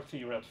take our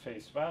theory at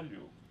face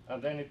value,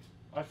 and then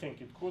I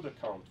think it could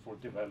account for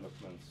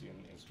developments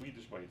in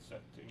Swedish wage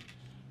setting.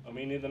 I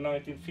mean, in the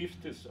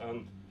 1950s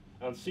and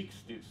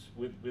 60s,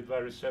 with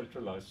very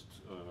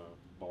centralized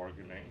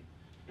bargaining,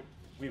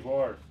 we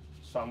were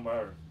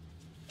somewhere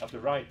at the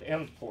right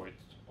end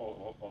point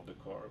of the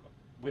curve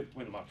with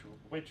much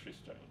wage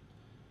restraint.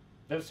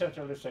 Then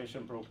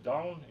centralization broke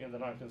down in the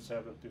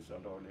 1970s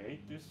and early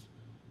 80s.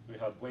 We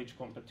had wage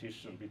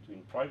competition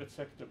between private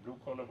sector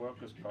blue-collar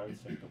workers, private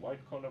sector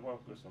white-collar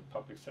workers, and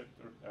public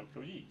sector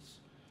employees.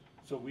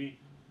 So we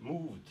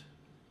moved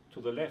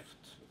to the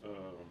left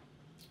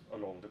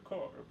along the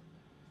curve.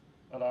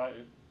 And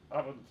I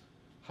would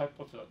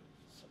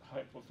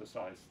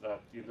hypothesize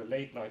that in the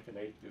late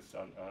 1980s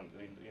and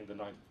in the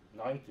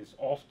 90s,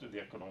 after the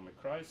economic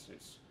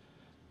crisis,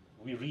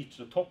 we reached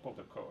the top of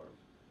the curve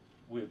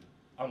with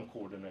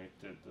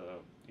uncoordinated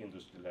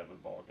industry-level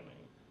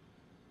bargaining.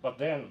 But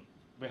then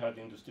we had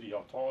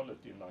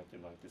Industriavtalet in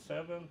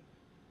 1997,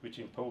 which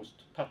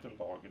imposed pattern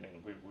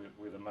bargaining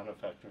with the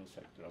manufacturing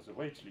sector as a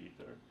wage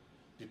leader,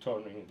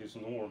 determining this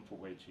norm for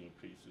wage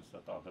increases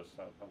that others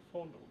have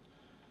followed.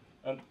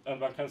 And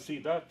one can see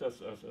that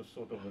as a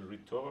sort of a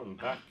return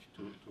back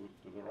to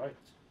the right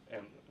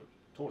end,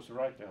 towards the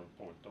right end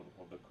point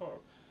of the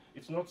curve.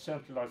 It's not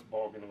centralized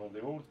bargaining of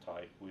the old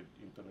type with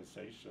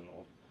internalization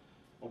of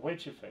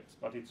wage effects,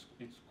 but it's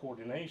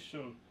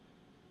coordination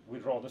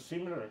with rather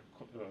similar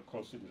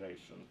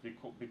considerations,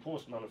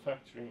 because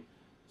manufacturing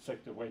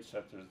sector wage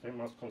setters, they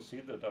must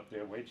consider that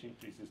their wage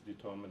increases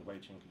determine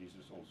wage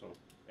increases also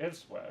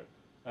elsewhere.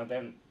 And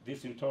then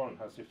this in turn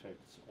has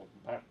effects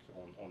back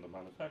on the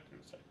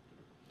manufacturing sector.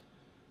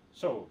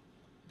 So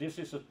this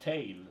is a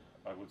tale,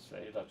 I would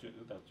say, that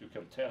you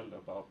can tell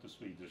about the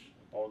Swedish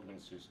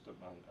bargaining system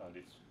and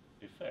its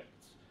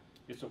effects.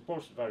 It's of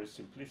course very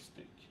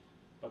simplistic,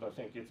 but I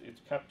think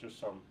it captures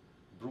some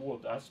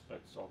broad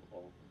aspects of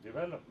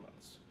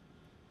developments.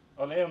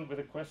 I'll end with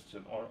a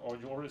question: Are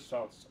your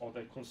results, are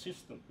they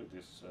consistent with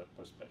this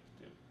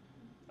perspective?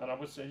 And I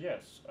would say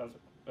yes.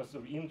 As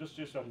the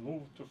industries have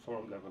moved to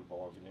firm level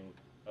bargaining,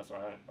 as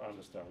I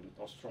understand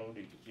it, are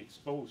strongly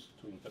exposed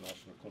to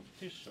international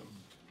competition,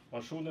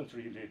 one shouldn't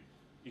really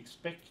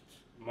expect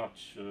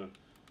much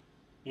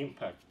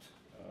impact.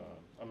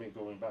 I mean,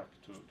 going back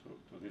to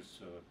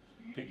this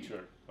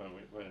picture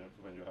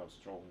when you have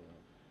strong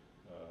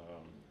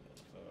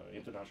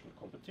international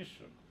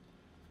competition.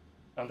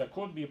 And there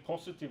could be a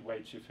positive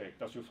wage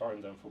effect, as you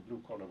find them for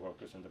blue-collar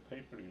workers in the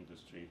paper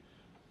industry,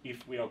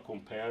 if we are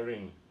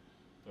comparing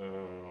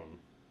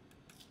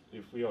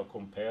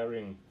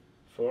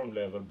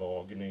firm-level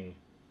bargaining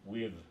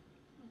with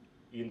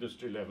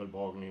industry-level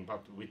bargaining,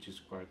 but which is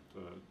quite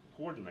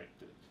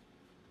coordinated.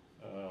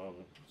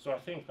 So I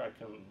think I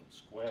can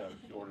square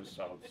your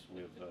results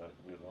with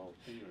our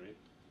theory.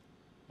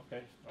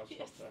 Okay, I'll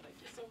stop there.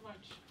 Thank you so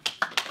much.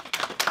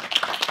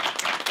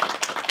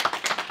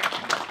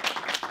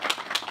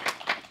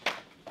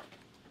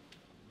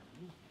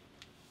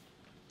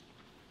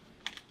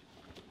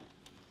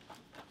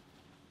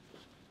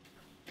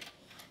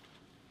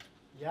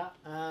 Yeah,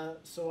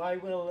 so I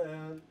will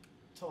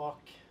talk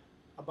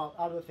about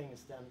other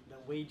things than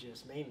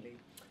wages mainly,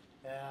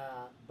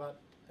 but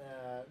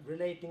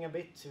relating a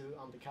bit to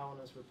Antti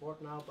Kauhanen's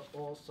report now, but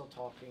also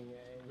talking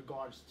in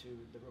regards to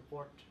the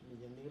report me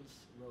and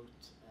Nils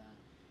wrote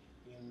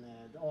in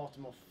the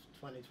autumn of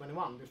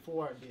 2021,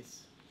 before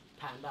this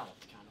panned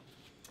out, kind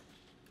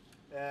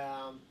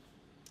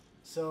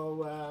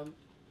of.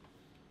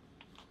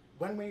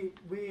 When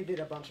we did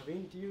a bunch of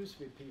interviews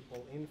with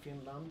people in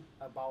Finland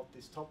about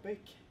this topic,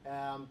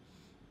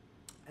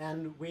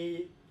 and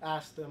we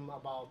asked them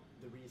about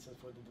the reasons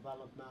for the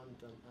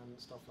development and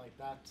stuff like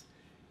that.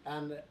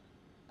 And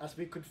as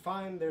we could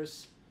find,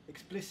 there's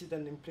explicit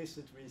and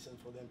implicit reason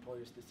for the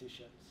employer's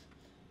decisions.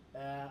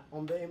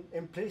 On the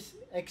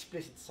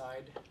explicit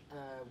side,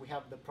 we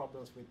have the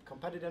problems with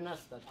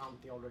competitiveness that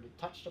Antti already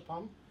touched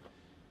upon.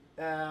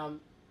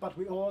 But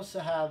we also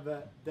have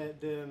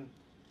the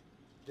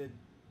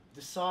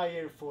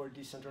desire for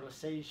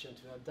decentralization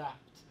to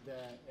adapt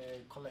the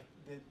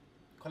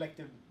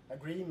collective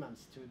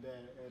agreements to the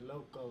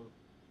local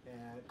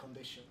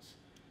conditions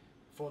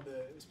for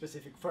the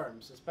specific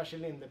firms.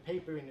 Especially in the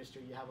paper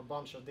industry, you have a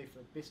bunch of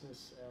different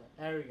business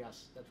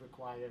areas that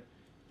require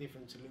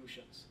different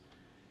solutions.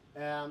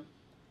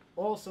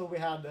 Also, we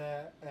had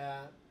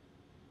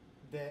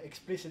the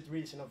explicit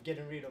reason of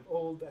getting rid of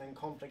old and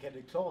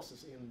complicated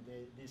clauses in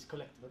these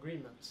collective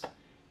agreements.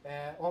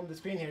 On the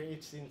screen here,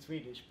 it's in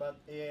Swedish, but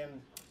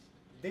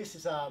this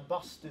is a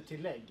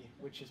bastutillägg,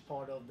 which is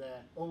part of the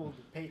old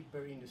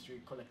paper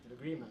industry collective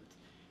agreement,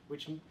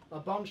 which a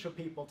bunch of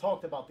people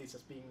talked about this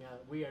as being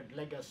a weird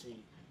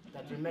legacy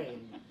that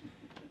remained.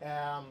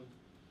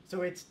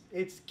 So it's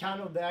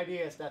kind of the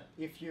idea is that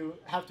if you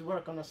have to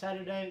work on a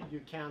Saturday,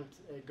 you can't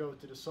go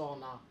to the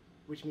sauna,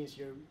 which means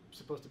you're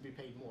supposed to be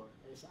paid more,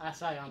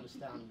 as I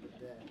understand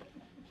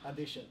the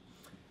addition.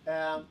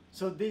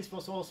 So this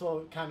was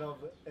also kind of,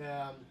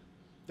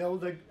 the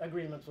old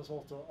agreement was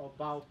also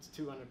about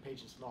 200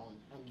 pages long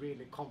and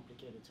really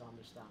complicated to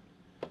understand.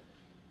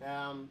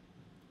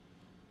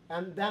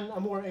 And then a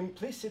more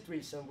implicit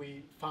reason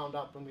we found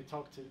out when we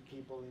talked to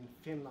people in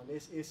Finland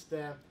is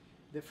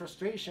the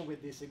frustration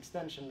with this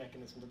extension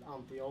mechanism that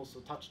Antti also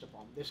touched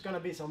upon. There's going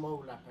to be some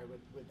overlap here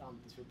with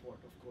Antti's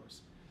report, of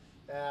course.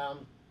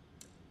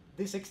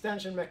 This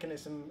extension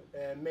mechanism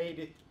made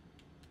it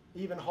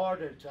even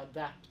harder to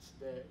adapt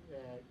the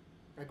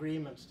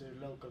agreements to the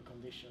local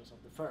conditions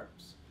of the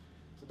firms.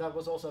 So that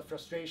was also a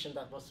frustration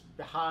that was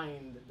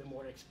behind the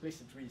more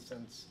explicit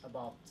reasons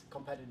about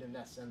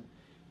competitiveness and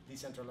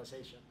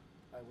decentralization,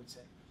 I would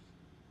say.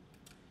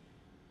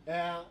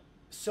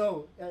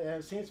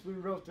 Since we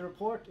wrote the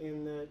report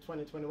in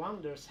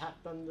 2021, there's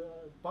happened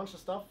a bunch of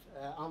stuff.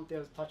 Antti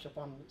has touched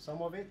upon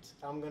some of it.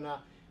 I'm going to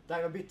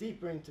dive a bit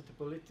deeper into the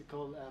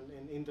political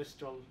and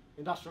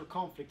industrial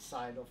conflict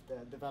side of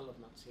the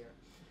developments here.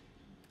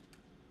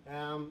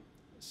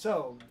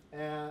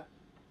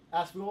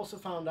 As we also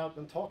found out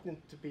when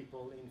talking to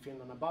people in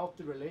Finland about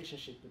the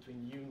relationship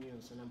between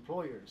unions and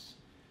employers,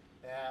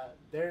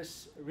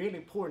 there's really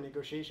poor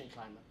negotiation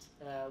climate.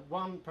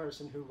 One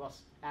person who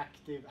was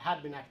active,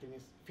 had been active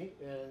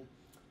in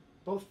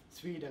both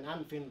Sweden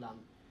and Finland,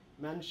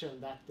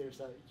 mentioned that there's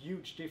a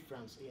huge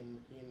difference in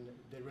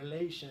the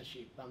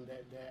relationship and the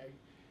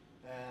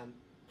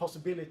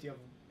possibility of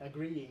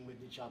agreeing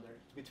with each other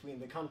between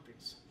the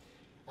countries.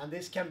 And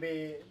this can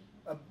be,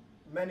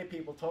 many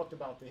people talked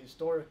about the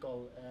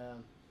historical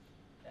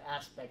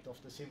aspect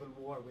of the Civil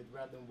War with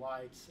red and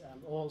whites,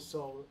 and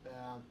also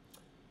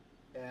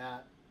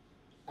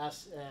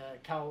as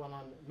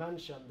Kauhanen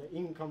mentioned, the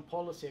income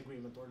policy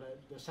agreement or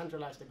the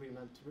centralized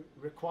agreement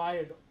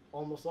required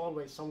almost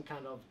always some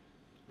kind of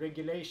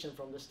regulation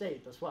from the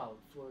state as well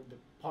for the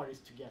parties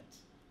to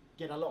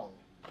get along.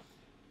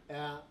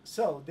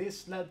 So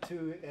this led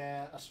to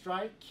a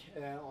strike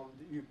on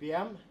the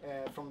UPM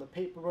from the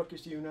paper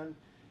workers union,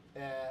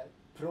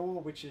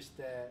 PRO, which is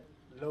the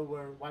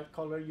lower white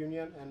collar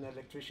union, and the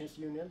electricians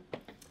union.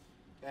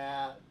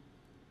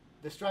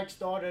 The strike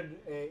started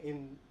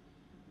in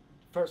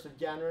 1st of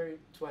January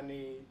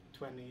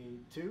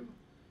 2022,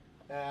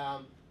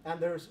 and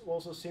there's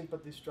also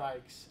sympathy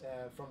strikes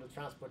from the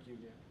transport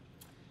union.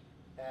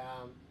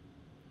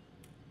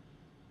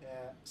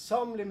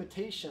 Some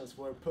limitations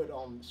were put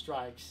on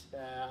strikes,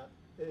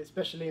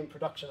 especially in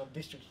production of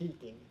district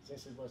heating,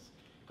 since it was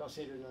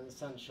considered an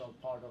essential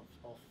part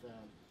of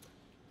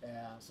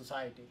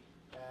society,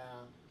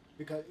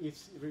 because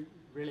it's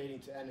relating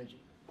to energy.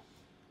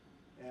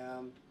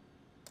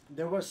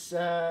 There was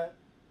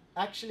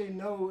actually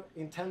no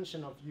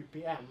intention of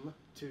UPM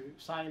to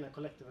sign a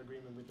collective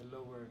agreement with the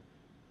lower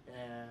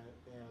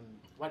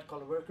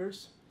white-collar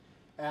workers.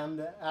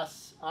 And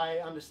as I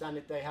understand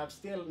it, they have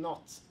still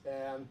not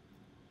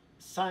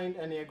signed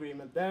any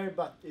agreement there,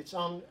 but it's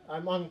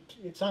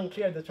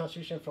unclear the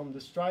transition from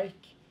the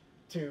strike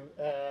to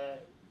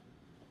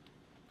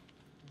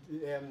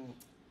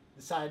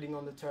deciding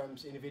on the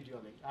terms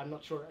individually. I'm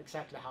not sure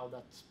exactly how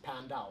that's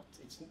panned out.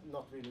 It's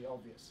not really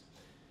obvious.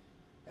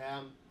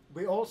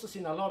 We also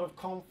seen a lot of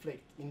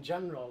conflict in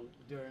general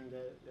during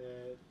the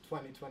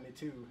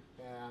 2022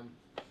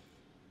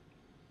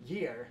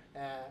 year,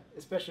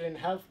 especially in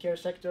healthcare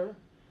sector,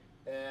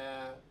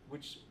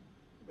 which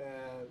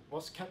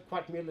was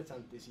quite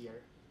militant this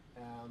year.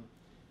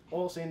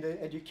 Also in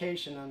the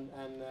education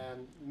and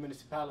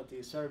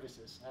municipality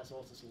services has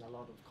also seen a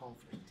lot of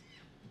conflict.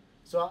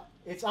 So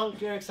it's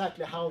unclear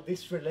exactly how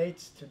this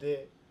relates to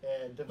the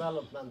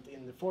development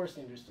in the forest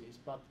industries,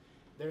 but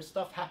there's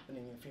stuff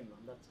happening in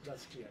Finland,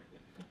 that's clear.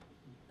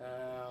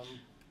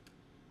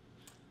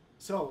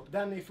 So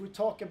then if we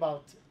talk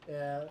about,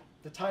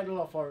 the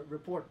title of our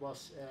report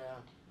was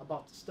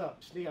about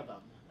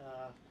Stöpsleven.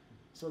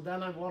 So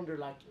then I wonder,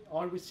 like,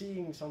 are we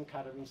seeing some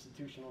kind of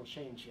institutional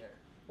change here?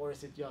 Or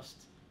is it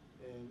just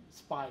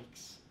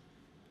spikes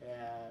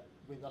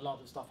with a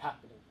lot of stuff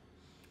happening?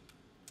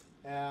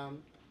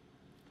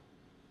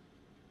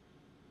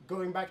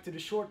 Going back to the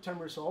short-term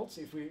results,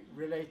 if we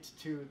relate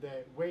to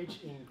the wage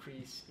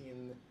increase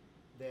in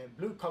the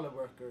blue-collar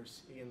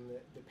workers in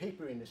the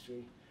paper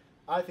industry,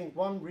 I think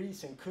one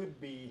reason could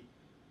be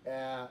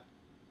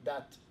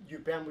that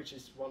UPM, which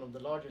is one of the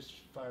largest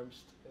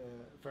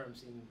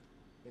firms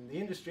in the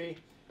industry,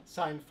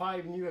 signed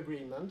 5 new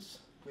agreements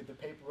with the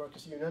paper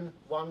workers union,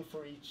 one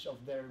for each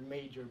of their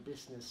major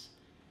business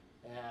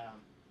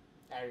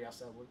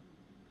areas.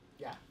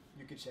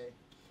 You could say.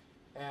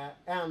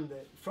 And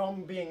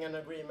from being an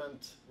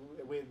agreement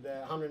with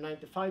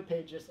 195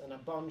 pages and a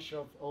bunch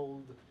of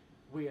old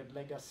weird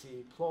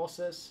legacy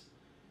clauses,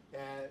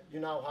 you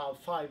now have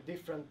 5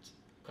 different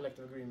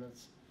collective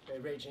agreements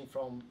ranging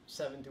from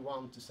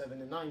 71 to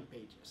 79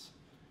 pages.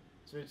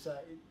 So it's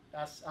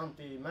as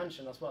Antti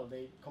mentioned as well,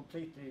 they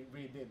completely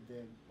redid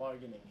the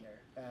bargaining here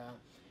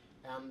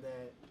and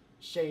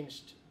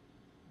changed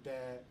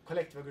the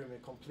collective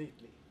agreement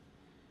completely.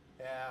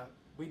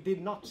 We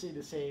did not see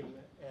the same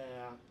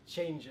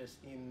changes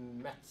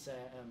in Metsä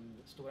and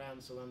Stora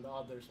Enso and the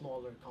other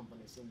smaller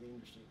companies in the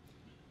industry,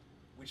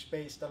 which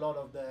based a lot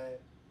of the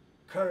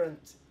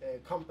current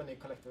company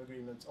collective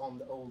agreements on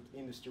the old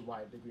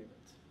industry-wide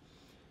agreement.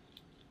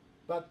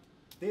 But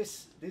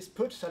this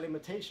puts a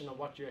limitation on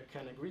what you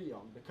can agree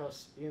on,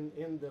 because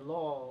in the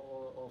law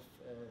of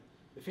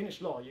the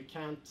Finnish law, you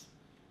can't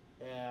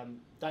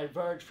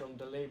diverge from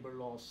the labor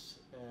laws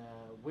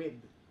with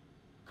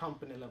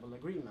company level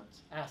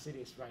agreements as it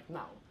is right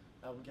now.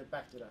 I will get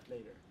back to that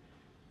later.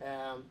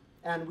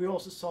 And we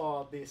also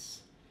saw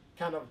this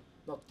kind of,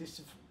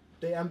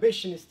 the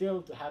ambition is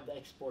still to have the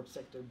export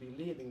sector be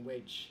leading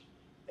wage,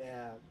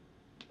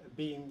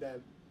 being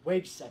the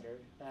wage setter.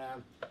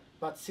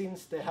 But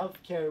since the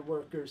healthcare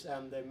workers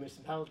and the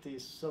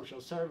municipalities'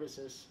 social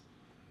services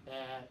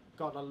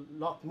got a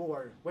lot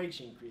more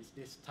wage increase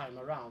this time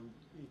around,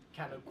 it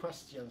kind of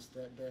questions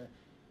the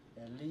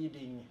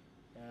leading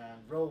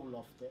role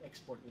of the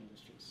export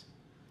industries.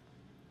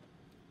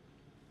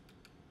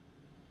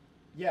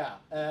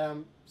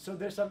 So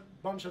there's a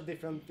bunch of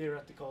different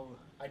theoretical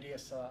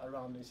ideas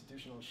around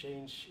institutional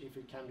change, if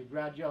it can be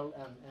gradual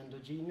and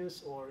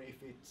endogenous, or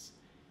if it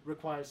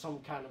requires some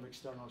kind of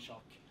external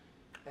shock.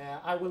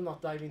 I will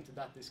not dive into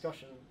that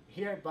discussion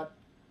here, but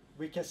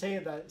we can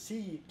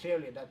see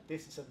clearly that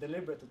this is a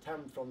deliberate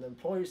attempt from the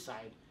employer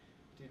side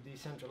to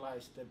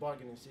decentralize the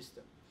bargaining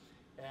system.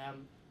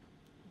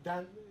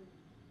 Then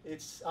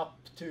it's up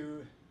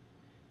to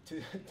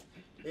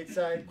it's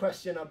a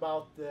question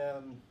about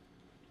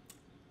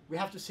we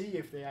have to see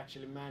if they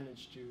actually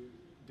manage to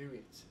do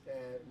it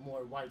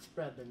more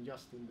widespread than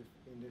just in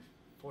the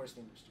forest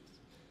industries.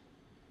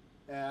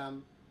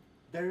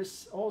 There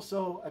is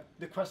also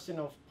the question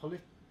of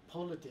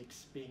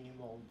politics being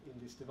involved in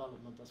this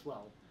development as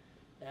well.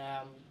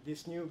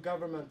 This new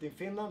government in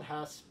Finland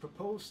has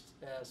proposed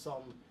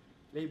some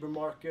labor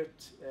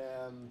market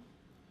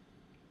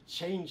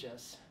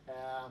changes.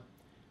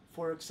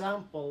 For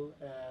example,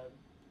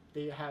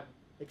 they have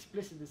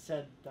explicitly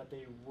said that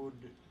they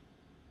would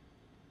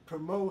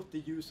promote the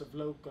use of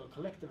local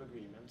collective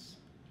agreements.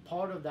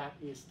 Part of that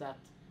is that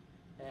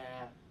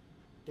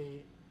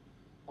they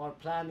are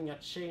planning a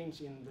change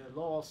in the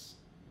laws,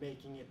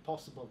 making it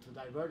possible to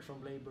diverge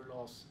from labor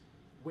laws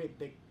with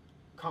the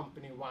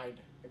company-wide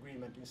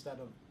agreement instead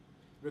of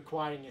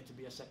requiring it to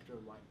be a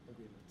sector-wide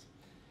agreement.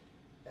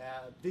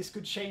 This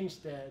could change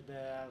the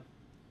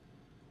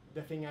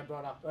thing I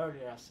brought up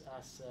earlier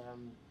as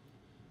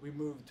we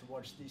move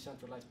towards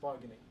decentralized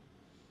bargaining.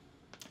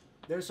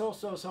 There's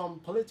also some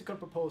political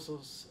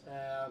proposals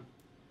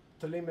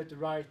to limit the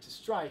right to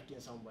strike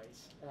in some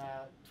ways.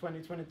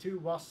 2022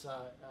 was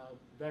a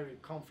very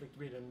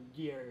conflict-ridden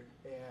year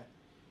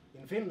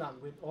in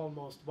Finland, with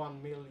almost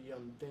 1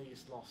 million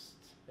days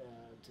lost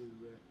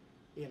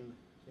in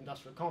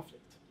industrial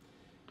conflict.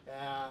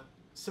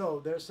 So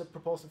there's a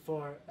proposal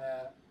for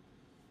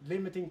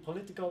limiting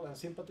political and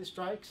sympathy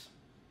strikes.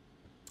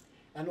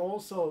 And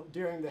also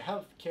during the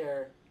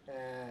healthcare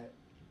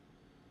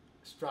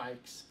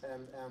strikes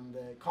and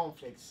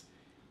conflicts,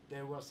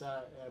 there was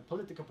a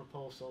political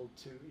proposal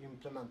to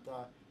implement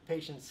a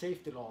patient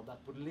safety law that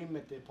would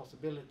limit the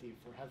possibility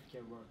for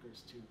healthcare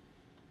workers to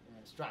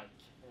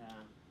strike,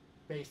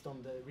 based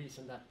on the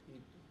reason that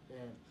it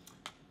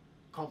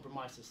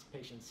compromises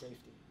patient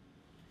safety.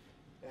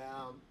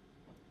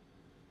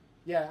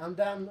 Yeah, and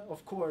then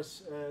of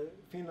course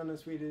Finland and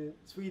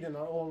Sweden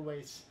are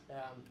always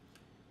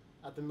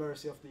at the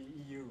mercy of the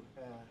EU.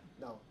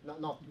 No,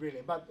 not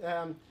really, but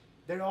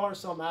there are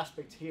some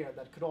aspects here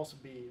that could also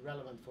be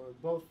relevant for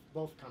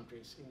both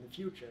countries in the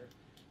future.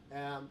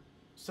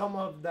 Some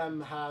of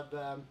them have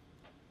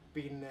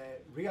been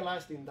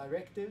realized in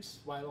directives,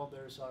 while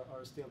others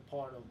are still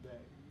part of the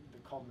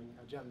coming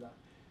agenda.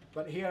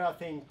 But here I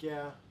think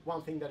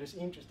one thing that is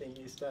interesting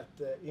is that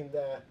in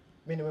the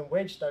minimum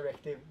wage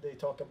directive they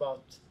talk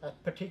about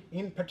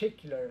in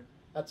particular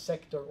at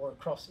sector or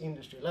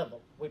cross-industry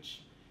level,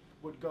 which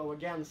would go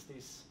against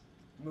this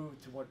move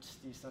towards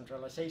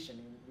decentralization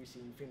we see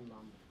in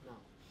Finland now.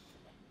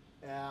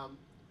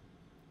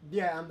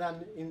 Yeah, and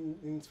then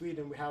in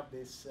Sweden we have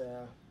this,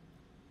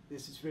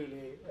 this is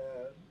really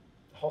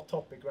a hot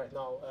topic right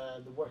now,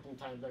 the working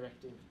time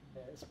directive,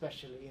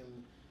 especially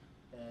in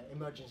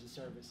emergency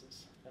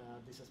services.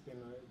 This has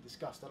been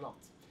discussed a lot.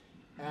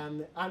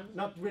 And I'm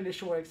not really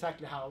sure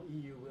exactly how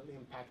EU will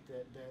impact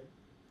the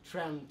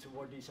trend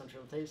toward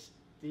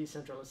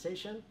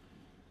decentralization,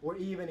 or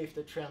even if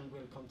the trend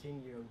will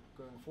continue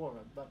going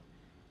forward. But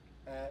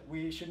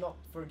we should not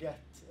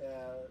forget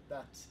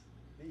that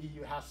the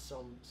EU has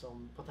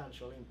some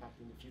potential impact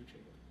in the future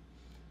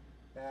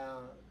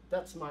here.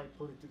 That's my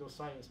political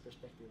science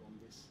perspective on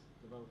these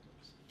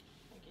developments.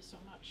 Thank you so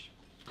much.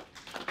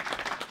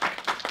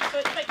 So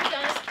if I could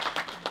ask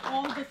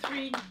all the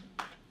three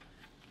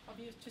of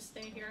you to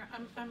stay here.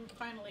 I'm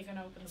finally going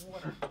to open the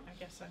water. I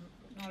guess I'm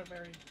not a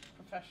very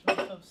professional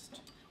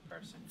host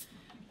person.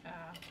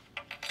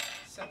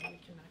 So we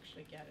can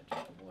actually get it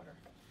with the water.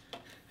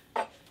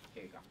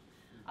 Here you go.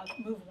 I'll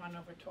move one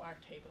over to our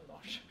table,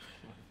 Lars.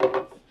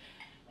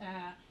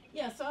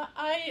 Yeah, so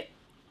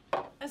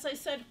as I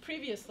said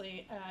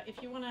previously,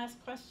 if you want to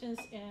ask questions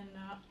in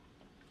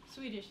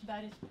Swedish,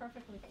 that is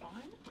perfectly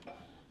fine.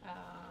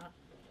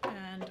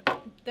 And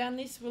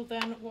Dennis will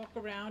then walk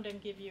around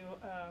and give you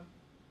a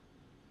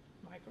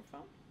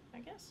microphone, I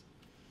guess.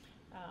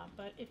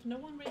 But if no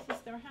one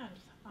raises their hand,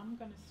 I'm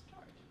going to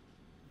start.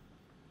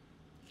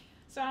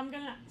 So I'm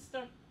going to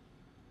start,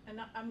 and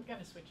I'm going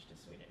to switch to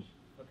Swedish.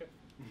 Okay.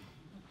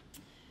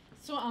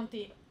 Så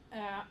Antti,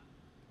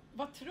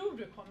 vad tror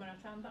du kommer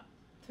att hända?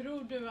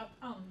 Tror du att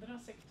andra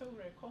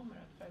sektorer kommer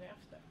att följa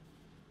efter?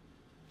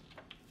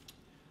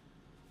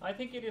 I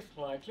think it is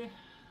likely.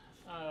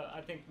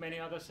 I think many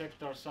other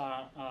sectors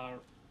are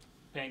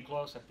paying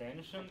close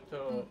attention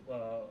to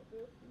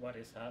what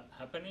is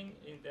happening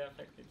in the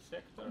affected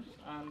sectors,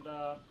 and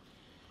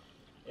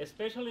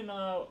especially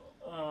now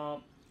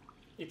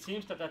it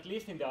seems that at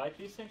least in the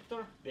IT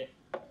sector, the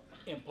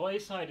employee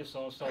side is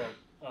also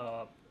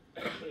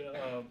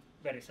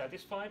very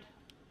satisfied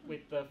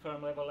with the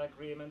firm level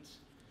agreements,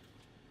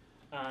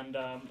 and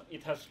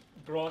it has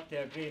brought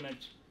the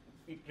agreements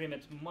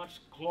much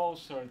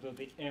closer to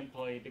the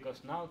employee,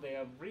 because now they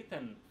are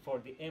written for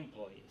the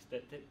employees.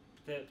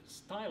 The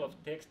style of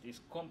text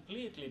is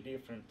completely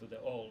different to the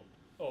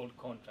old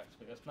contracts,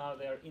 because now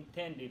they are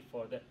intended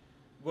for the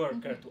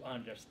worker to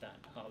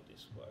understand how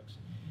this works.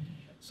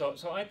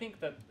 So I think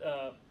that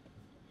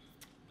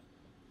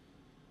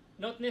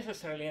not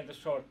necessarily in the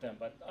short term,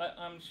 but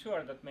I'm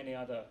sure that many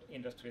other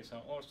industries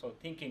are also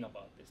thinking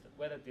about this, that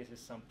whether this is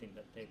something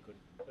that they could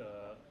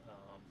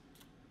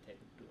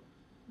do.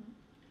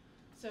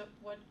 Så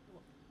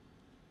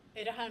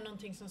är det här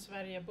någonting som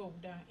Sverige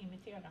borde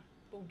imitera?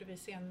 Borde vi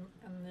se en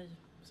ny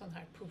sån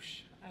här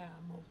push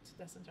mot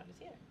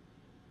decentralisering?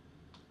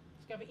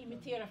 Ska vi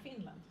imitera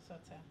Finland, så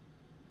att säga?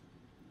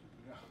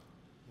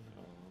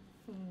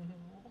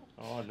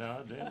 Ja,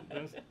 det är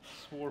en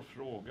svår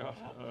fråga.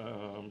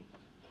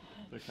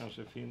 Det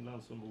kanske är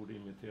Finland som borde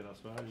imitera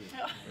Sverige.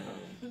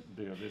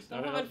 Delvis. De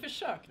har väl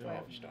försökt, vad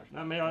jag förstår.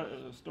 Nej, men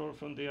jag står och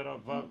funderar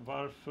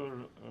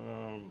varför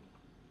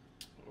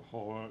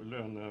har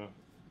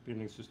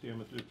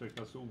lönebildningssystemet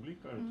utvecklats så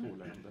olika i de två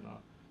länderna.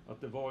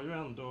 Att det var ju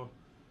ändå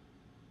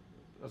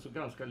alltså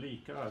ganska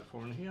lika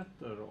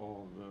erfarenheter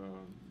av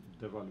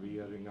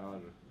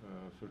devalveringar,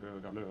 för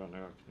höga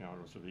löneökningar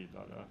och så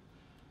vidare.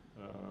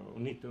 Och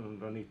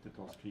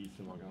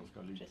 1990-talskrisen var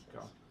ganska lika.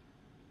 Precis.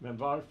 Men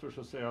varför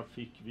så att säga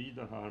fick vi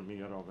det här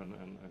mer av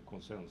en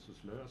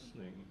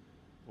konsensuslösning?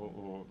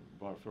 Och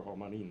varför har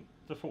man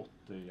inte fått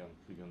det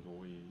egentligen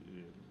då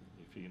i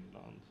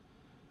Finland?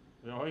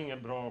 Jag har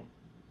ingen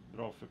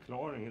bra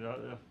förklaring.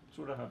 Jag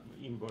tror det här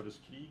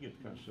inbördeskriget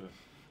kanske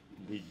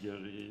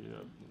ligger i,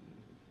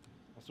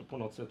 alltså på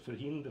något sätt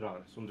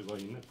förhindrar, som du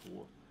var inne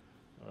på.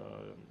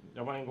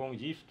 Jag var en gång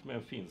gift med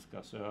en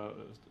finska, så jag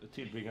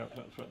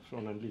tillbringade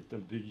från en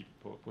liten by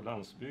på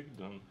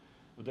landsbygden.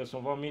 Och det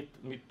som var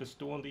mitt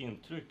bestående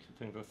intryck,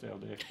 tänkte jag säga, av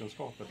det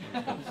äktenskapet,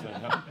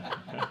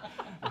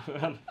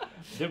 men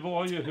det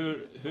var ju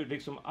hur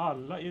liksom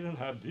alla i den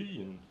här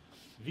byn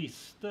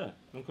visste.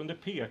 De kunde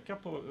peka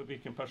på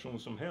vilken person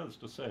som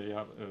helst och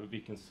säga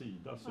vilken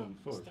sida som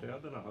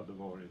förfäderna hade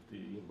varit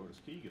i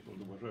inbördeskriget, om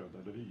de var röda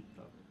eller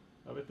vita.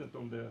 Jag vet inte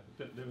om det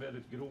är en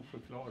väldigt grov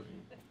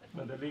förklaring.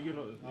 Men det ligger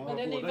nog... Men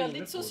den är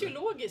väldigt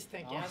sociologisk,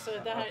 tänker jag. Alltså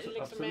det här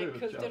liksom är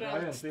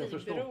kulturellt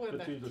stilberoende.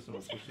 Betydelsen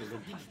av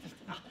sociologi.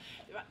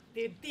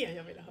 Det är det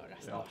jag ville höra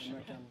snart.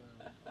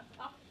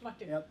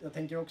 Martin. Jag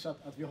tänker också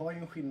att vi har ju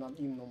en skillnad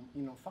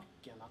inom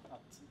facken.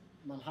 Att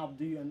man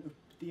hade ju en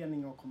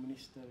uppdelning av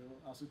kommunister.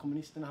 Alltså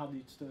kommunisterna hade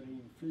ju ett större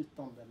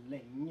inflytande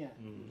länge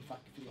i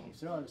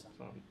fackföreningsrörelsen.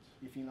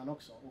 I Finland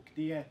också. Och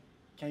det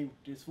kan gjort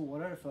det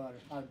svårare för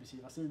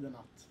arbetsgivarsidan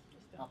att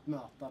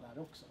möta där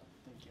också,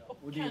 tänker jag.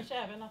 Och kanske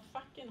även att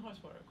facken har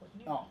svårare att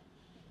koordinera. Ja.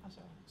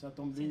 Alltså, så att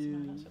de blir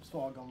ju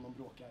svaga om de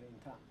bråkar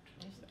internt.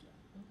 Just det.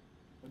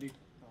 Och det,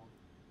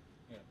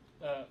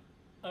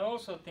 I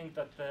also think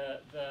that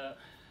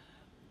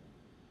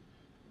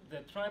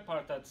the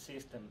tripartite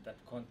system that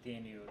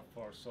continued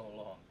for so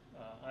long,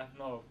 I have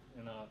no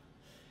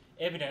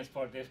evidence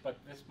for this, but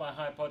this my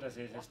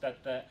hypothesis is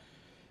that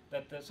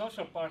the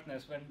social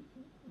partners were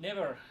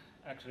never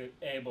actually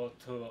able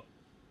to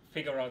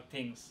figure out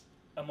things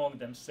among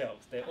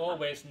themselves. They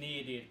always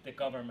needed the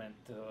government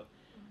to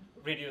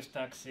reduce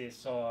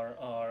taxes or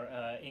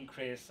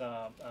increase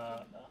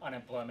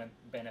unemployment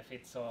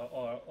benefits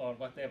or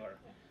whatever.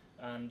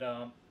 And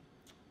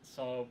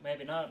so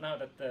maybe now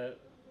that the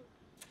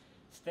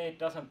state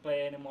doesn't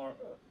play any more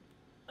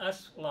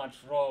as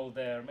large role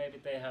there, maybe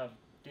they have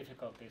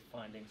difficulty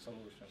finding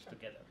solutions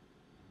together.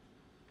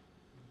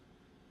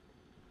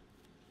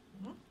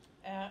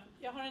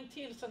 Jag har en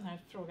till sån här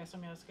fråga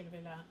som jag skulle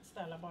vilja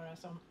ställa bara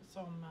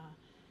som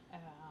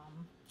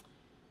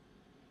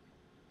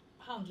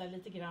handlar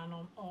lite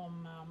grann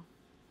om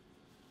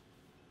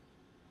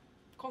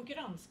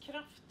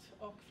konkurrenskraft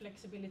och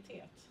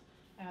flexibilitet.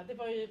 Det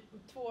var ju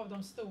två av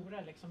de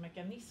stora liksom,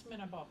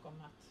 mekanismerna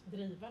bakom att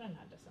driva den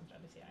här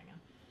decentraliseringen.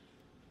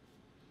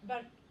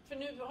 För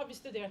nu har vi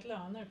studerat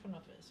löner på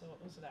något vis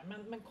och sådär.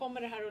 Men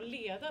kommer det här att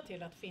leda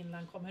till att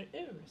Finland kommer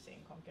ur sin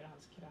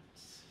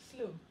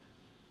konkurrenskraftsslump?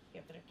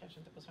 Heter det kanske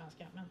inte på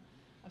svenska, men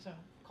alltså,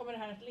 kommer det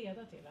här att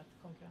leda till att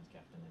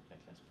konkurrenskraften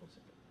utvecklas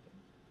positivt?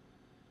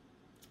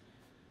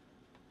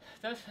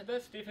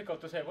 That's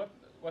difficult to say.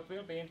 What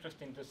will be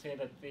interesting to see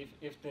that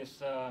if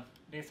this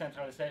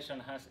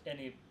decentralization has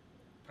any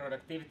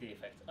productivity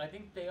effects. I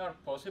think they are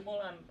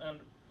possible, and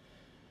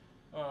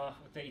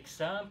the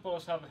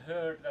examples I've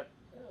heard that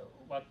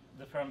what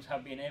the firms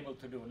have been able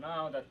to do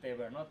now that they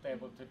were not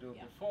able to do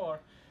before.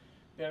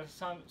 There are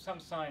some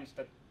signs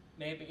that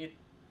maybe it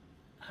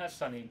has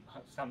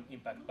some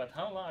impact, but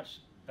how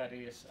large that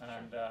is,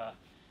 and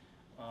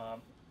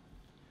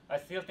I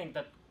still think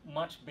that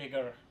much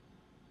bigger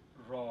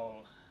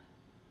role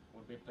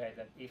would be played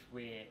that if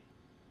we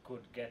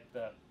could get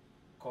the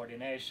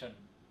coordination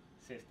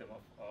system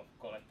of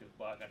collective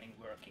bargaining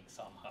working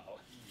somehow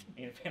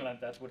in Finland,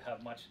 that would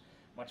have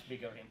much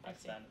bigger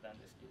impact than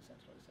this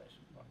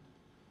decentralization part.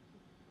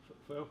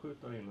 Får jag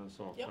skjuta in en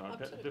sak Ja,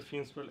 här? Det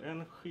finns väl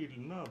en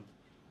skillnad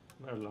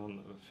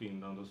mellan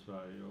Finland och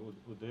Sverige,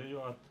 och det är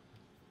ju att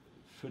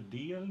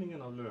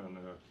fördelningen av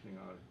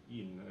löneökningar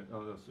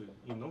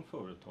inom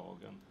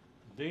företagen,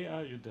 det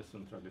är ju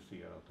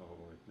decentraliserat och har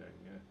varit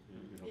länge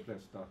i de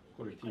flesta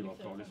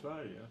kollektivavtal i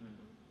Sverige.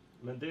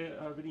 Men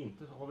det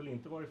har väl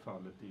inte varit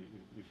fallet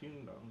i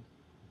Finland.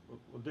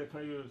 Och det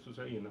kan ju så att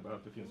säga innebära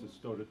att det finns ett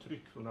större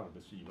tryck från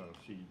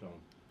arbetsgivarsidan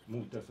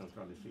mot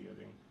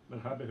decentralisering.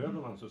 Men här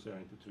behöver man så att säga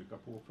inte trycka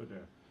på för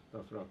det,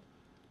 därför att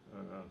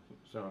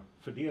så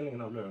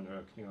fördelningen av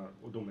löneökningar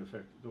och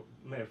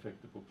med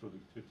effekter på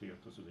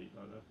produktivitet och så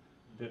vidare,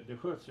 det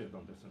sköts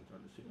redan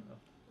decentraliserat.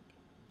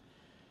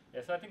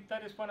 Yes, I think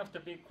that is one of the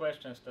big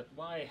questions, that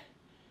why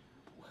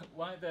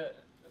the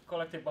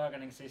collective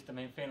bargaining system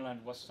in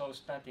Finland was so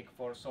static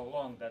for so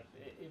long that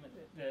even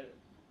the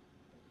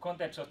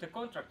context of the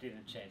contract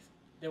didn't change.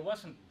 There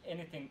wasn't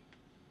anything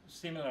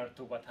similar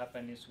to what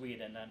happened in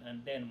Sweden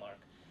and Denmark.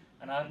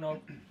 And I have no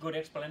good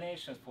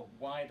explanations for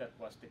why that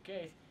was the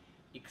case,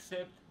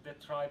 except the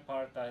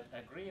tripartite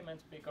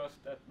agreements, because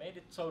that made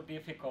it so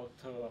difficult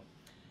to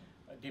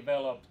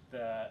develop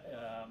the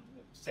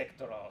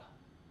sectoral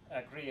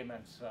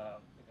agreements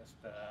because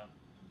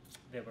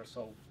they were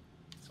so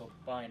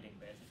binding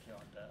basically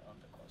on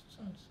the cost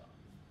side. So.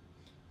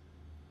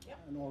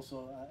 Yeah. And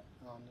also,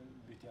 nu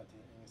byter jag till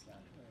engelska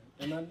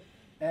här. Men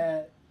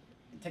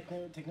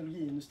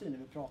teknologiindustrin, när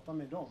vi pratar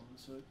med dem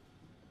så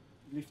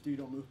lyfter ju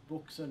de upp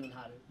också den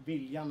här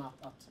viljan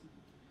att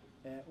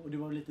och det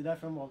var lite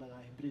därför de valde den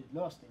här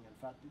hybridlösningen,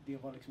 för att det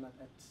var liksom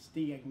ett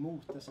steg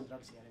mot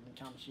decentralisering, men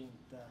kanske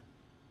inte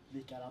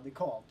lika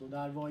radikalt. Och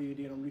där var ju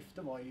det de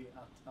lyfte var ju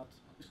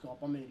att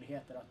skapa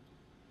möjligheter att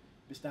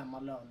bestämma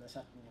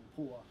lönesättningen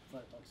på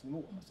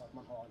företagsnivå, så att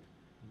man har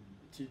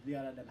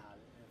tydligare den här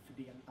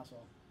alltså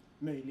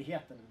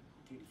möjligheten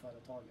till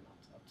företagen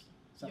att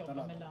sätta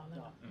jobba med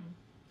lönerna. Ja.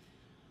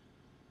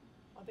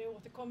 Ja, det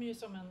återkommer ju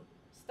som en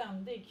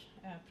ständig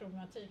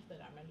problematik det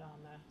där med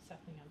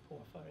lönesättningen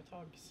på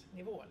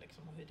företagsnivå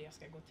liksom, och hur det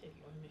ska gå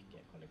till och hur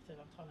mycket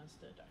kollektivavtalen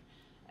styr där.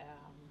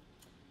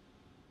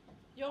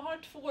 Jag har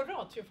 2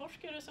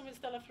 ratioforskare som vill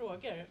ställa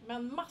frågor,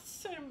 men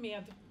massor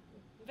med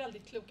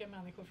väldigt kloka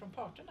människor från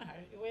parterna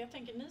här. Och jag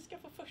tänker ni ska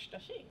få första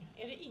tjing.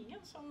 Är det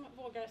ingen som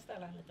vågar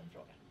ställa en liten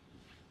fråga?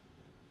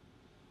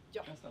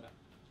 Ja,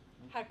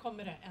 här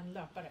kommer det en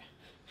löpare.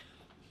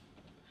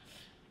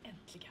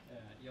 Äntligen.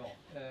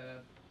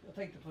 Jag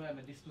tänkte på det här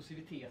med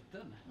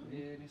disposiviteten.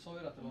 Ni sa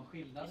ju att det var en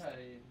skillnad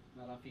här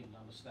mellan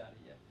Finland och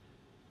Sverige.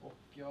 Och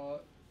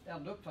jag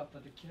ändå uppfattar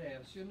att det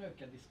krävs ju en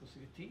ökad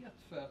disposivitet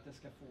för att det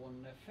ska få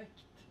en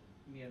effekt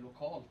mer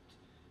lokalt.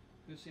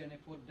 Hur ser ni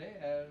på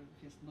det?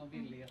 Finns det någon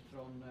villighet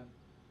från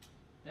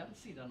den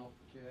sidan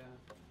och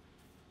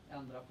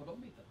ändra på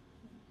de bitarna?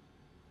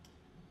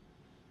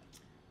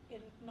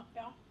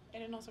 Är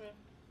det någon som är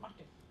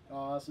Martin?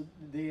 Ja, alltså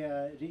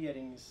det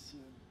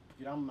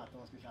regeringsprogrammet, om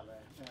man ska kalla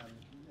det,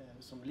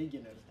 som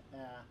ligger nu,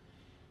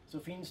 så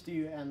finns det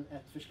ju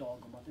ett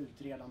förslag om att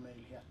utreda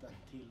möjligheten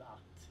till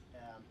att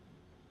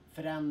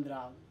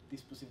förändra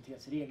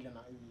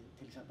disposivitetsreglerna i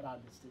till exempel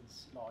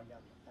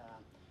arbetstidslagen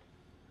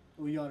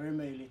och göra det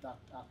möjligt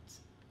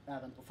att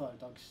även på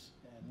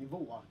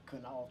företagsnivå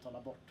kunna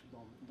avtala bort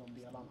de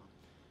delarna.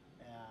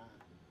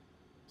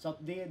 Så att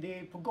det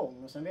är på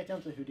gång, och sen vet jag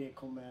inte hur det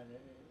kommer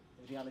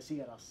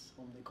realiseras,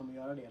 om det kommer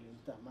göra det eller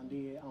inte, men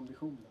det är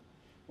ambitionen.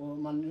 Och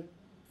man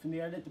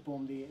funderar lite på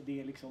om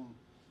det liksom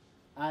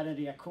är en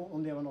reaktion,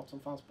 om det var något som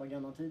fanns på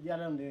agendan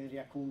tidigare, om det är en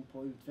reaktion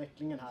på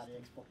utvecklingen här i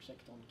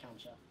exportsektorn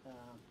kanske.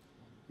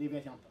 Det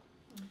vet jag inte.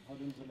 Har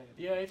du inte läget?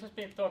 Yeah, it has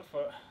been talked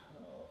for a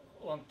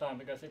long time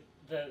because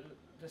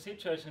the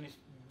situation is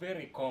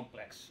very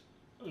complex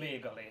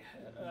legally,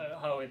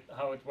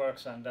 how it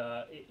works, and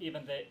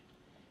even the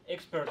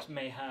experts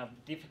may have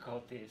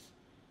difficulties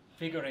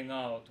figuring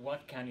out what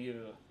can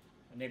you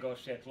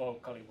negotiate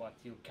locally, what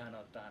you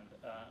cannot,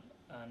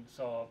 and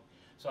so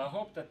I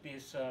hope that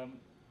this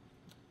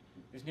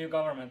new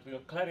government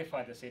will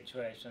clarify the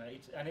situation.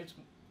 It's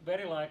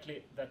very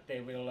likely that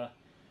they will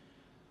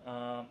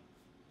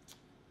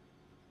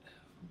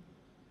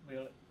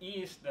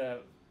ease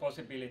the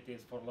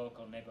possibilities for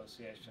local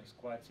negotiations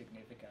quite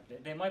significantly.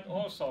 They might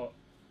also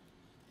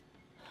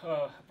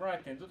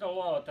write into the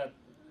law that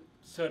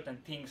certain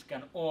things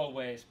can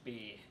always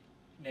be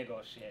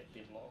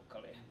negotiated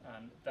locally,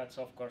 and that's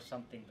of course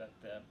something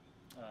that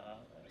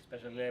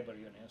especially labor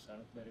unions are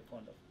not very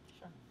fond of.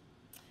 Sure.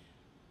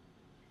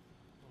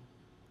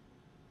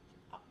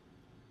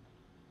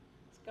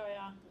 Ska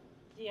jag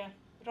ge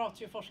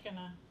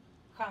ratioforskarna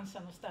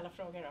chansen att ställa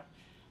frågor då?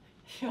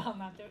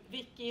 Johanna,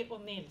 Vicky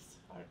och Nils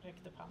har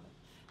räckt upp handen.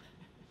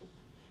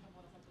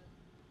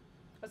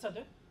 Vad sa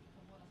du?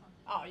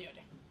 Ja, gör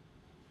det.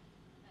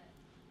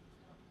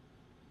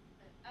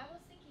 I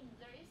was thinking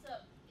there is a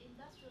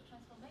industrial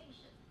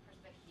transformation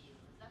perspective.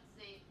 That's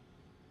the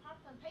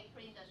pulp and paper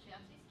industry,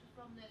 at least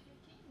from the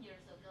 15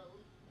 years ago,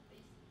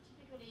 is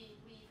typically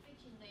we fit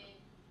in the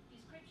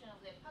description of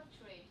the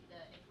punctuated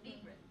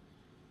equilibrium.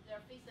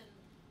 There is a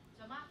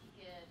dramatic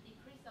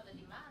decrease of the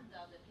demand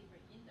of the paper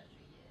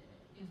industry.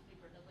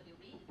 Newspaper, nobody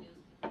reads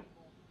newspaper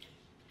anymore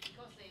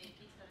because of the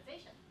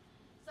digitalization.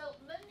 So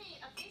many,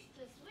 at least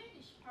the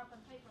Swedish pulp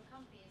and paper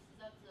companies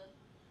that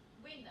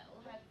we know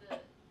have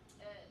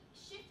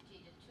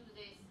shifted to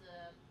this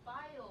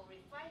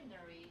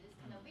biorefinery, this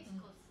kind of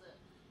viscose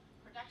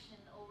production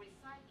or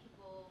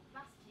recyclable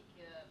plastic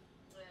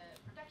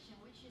production,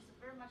 which is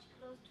very much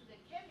close to the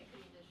chemical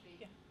industry,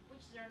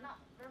 which they're not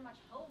very much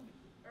home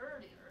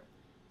earlier.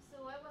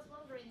 So I was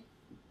wondering,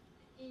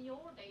 in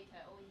your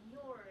data or in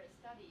your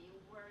study,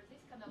 where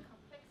this kind of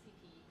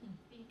complexity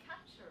being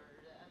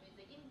captured, I mean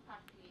the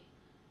impact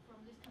from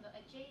this kind of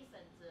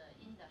adjacent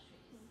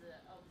industries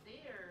of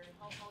their,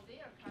 how they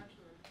are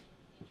captured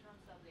in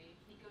terms of the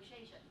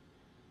negotiation,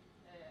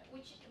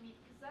 which, I mean,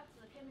 because that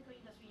the chemical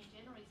industry in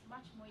general is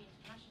much more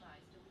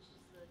internationalized, which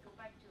is go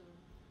back to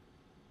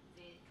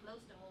the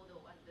closed model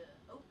and the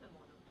open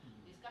model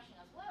discussion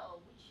as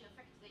well, which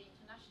affects the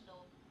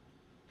international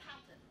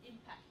pattern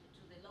impact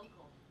to the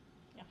local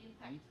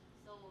impact.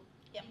 So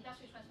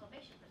industrial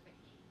transformation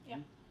perspective.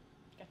 Yeah,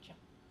 gotcha.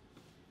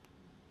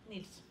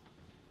 Nils.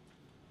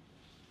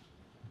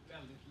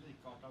 Väldigt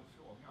likartad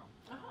fråga.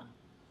 Aha.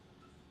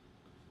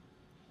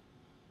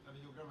 När vi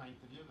gjorde de här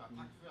intervjuerna,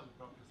 tack för väldigt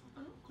bra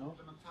presentation.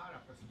 Komplementära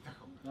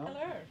presentationer. Ja.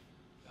 Eller hur?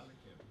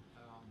 Väldigt kul.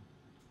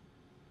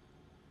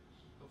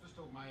 Då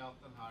förstod man ju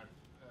att den här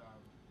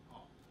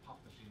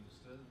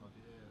pappersindustrin, och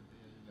det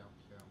är ju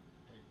egentligen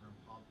paper and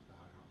pulp det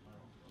här handlar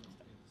om. Det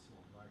är inte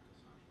sågverk och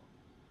sådana saker.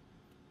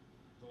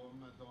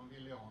 De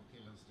ville ju ha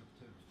till en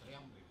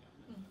strukturförändring.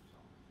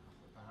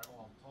 Alltså det här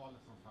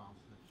avtalet som fanns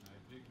liknande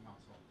i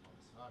Byggnads avtal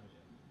i Sverige.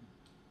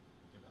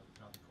 Det är ett väldigt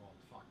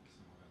radikalt fack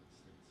som har väldigt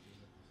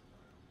stridsvilligt och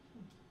sådär.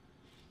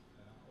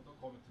 Och då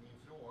kommer till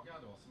min fråga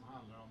då som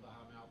handlar om det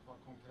här med att vara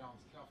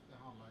konkurrenskraft. Det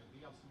handlar ju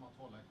dels om att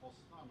hålla i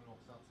kostnader men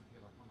också att se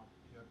till att man har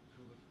hög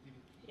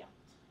produktivitet.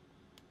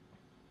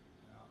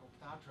 Och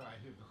det här tror jag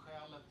är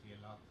huvudskälet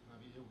till att när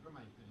vi gjorde de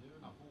här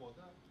intervjuerna,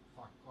 både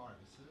fack och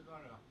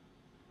arbetsgivare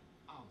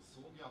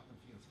ansåg ju att den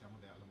finska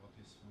modellen var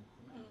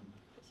dysfunktionell.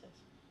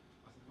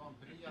 Alltså det var en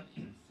bred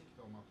insikt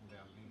om att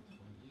modellen inte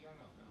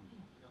fungerade.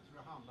 Jag tror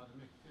det handlade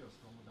mycket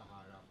just om det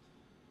här att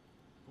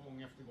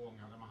gång efter gång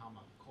hade man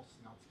hamnat i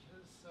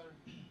kostnadskriser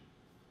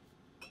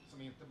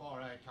som inte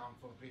bara är kamp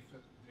mot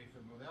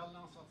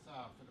Driffelmodellen så att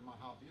säga, för man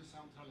hade ju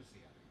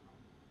centraliseringen.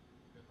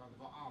 Utan det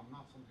var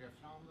annat som drev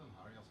fram den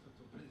här. Jag skulle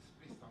tro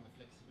bristande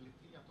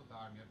flexibilitet och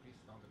därmed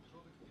bristande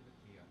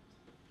produktivitet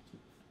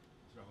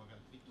tror jag var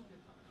väldigt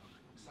viktigt här.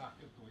 Och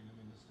särskilt då inom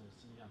industrin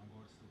som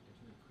genomgår ett stort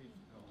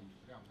teknikskifte och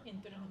förändrar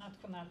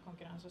Internationell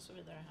konkurrens och så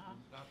vidare. Ja.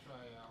 Där tror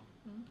jag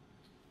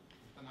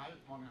den här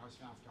utmaningen har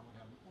svenska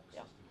modellen också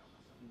studerat.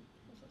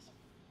 Precis.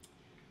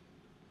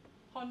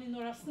 Har ni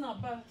några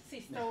snabba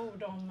sista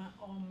ord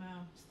om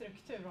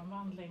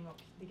strukturomvandling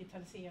och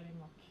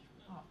digitalisering och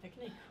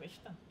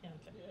teknikskiften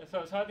egentligen?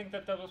 So I think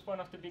that was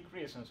one of the big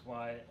reasons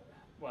why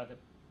the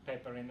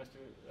paper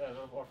industry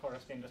or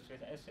forest industry,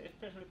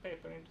 especially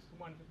paper industry,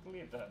 wanted to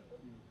leave the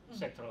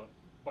sectoral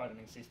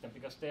bargaining system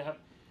because they have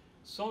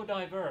so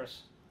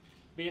diverse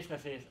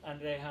businesses and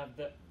they have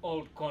the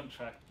old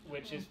contract,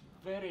 which is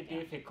very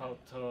difficult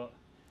to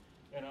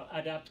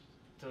adapt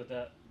to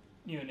the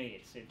new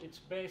needs. It's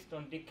based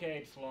on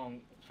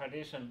decades-long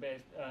tradition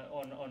based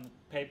on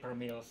paper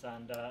mills,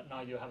 and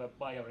now you have a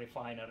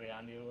biorefinery,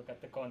 and you look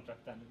at the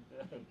contract and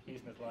the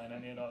business line,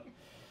 and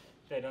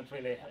they don't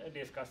really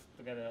discuss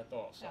together at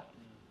all. So,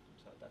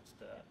 so that's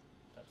the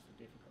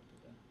difficulty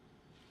there.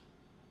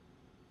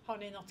 Har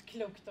ni något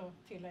klokt att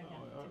tillägga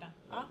till den?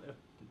 Ja. Ett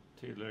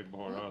tillägg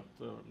bara att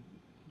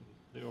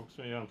det är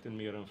också egentligen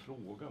mer en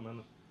fråga,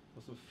 men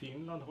alltså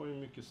Finland har ju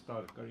mycket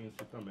starkare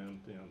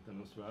incitament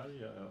egentligen än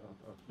Sverige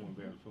att få en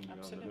väl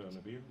fungerande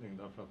lönebildning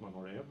därför att man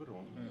har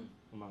euron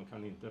och man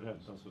kan inte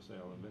rädda så att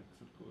säga av en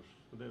växelkurs.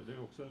 Så det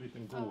är också en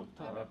liten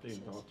gåta att det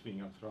inte har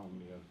tvingat fram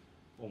mer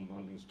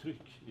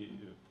omvandlingstryck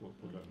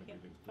på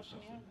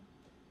lönebildningsprocessen.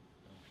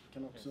 Det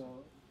kan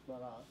också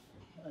vara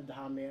det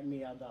här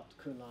med att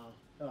kunna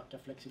öka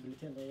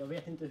flexibiliteten. Jag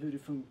vet inte hur det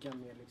funkar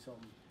med liksom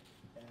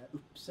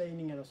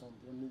uppsägningar och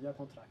sånt i de nya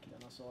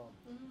kontrakten. Alltså,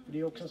 för det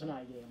är också en sån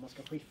här grej, man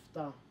ska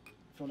skifta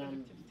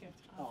från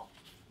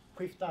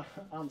skifta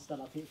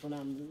anställda från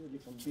en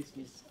liksom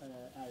business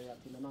area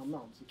till en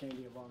annan, så kan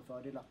ju det vara en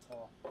fördel att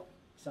ha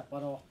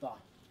separata,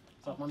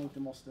 så att man inte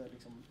måste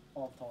liksom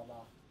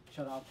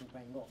köra allting på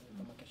en gång,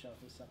 utan man kan köra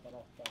för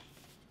separata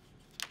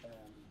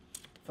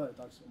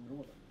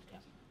företagsområden.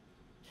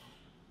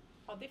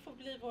 Ja, det får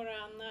bli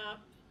våran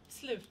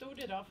slutord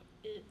idag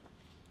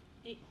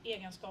i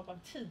egenskap av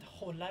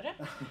tidhållare.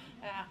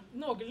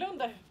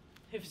 Någorlunda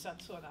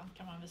hyfsat sådan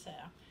kan man väl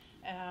säga.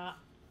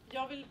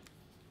 Jag vill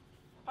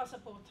passa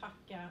på att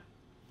tacka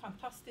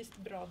fantastiskt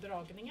bra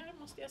dragningar,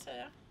 måste jag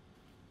säga.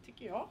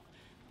 Tycker jag.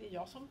 Det är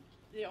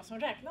jag som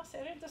räknas,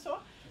 är det inte så?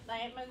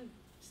 Nej, men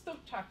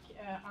stort tack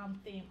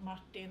Antti,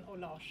 Martin och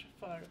Lars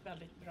för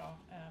väldigt bra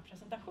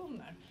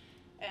presentationer.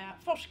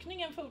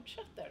 Forskningen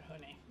fortsätter,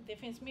 hörni. Det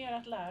finns mer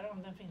att lära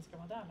om den finska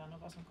modellen och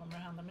vad som kommer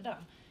att hända med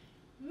den.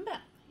 Men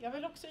jag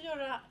vill också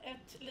göra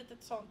ett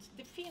litet sånt.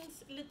 Det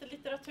finns lite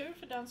litteratur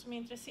för den som är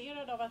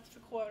intresserad av att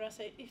förkovra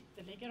sig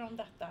ytterligare om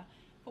detta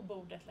på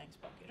bordet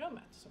längst bak i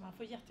rummet. Så man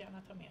får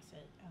jättegärna ta med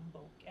sig en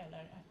bok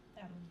eller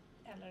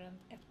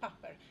ett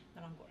papper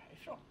när man går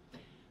härifrån.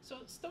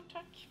 Så stort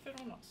tack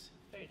från oss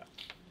för idag.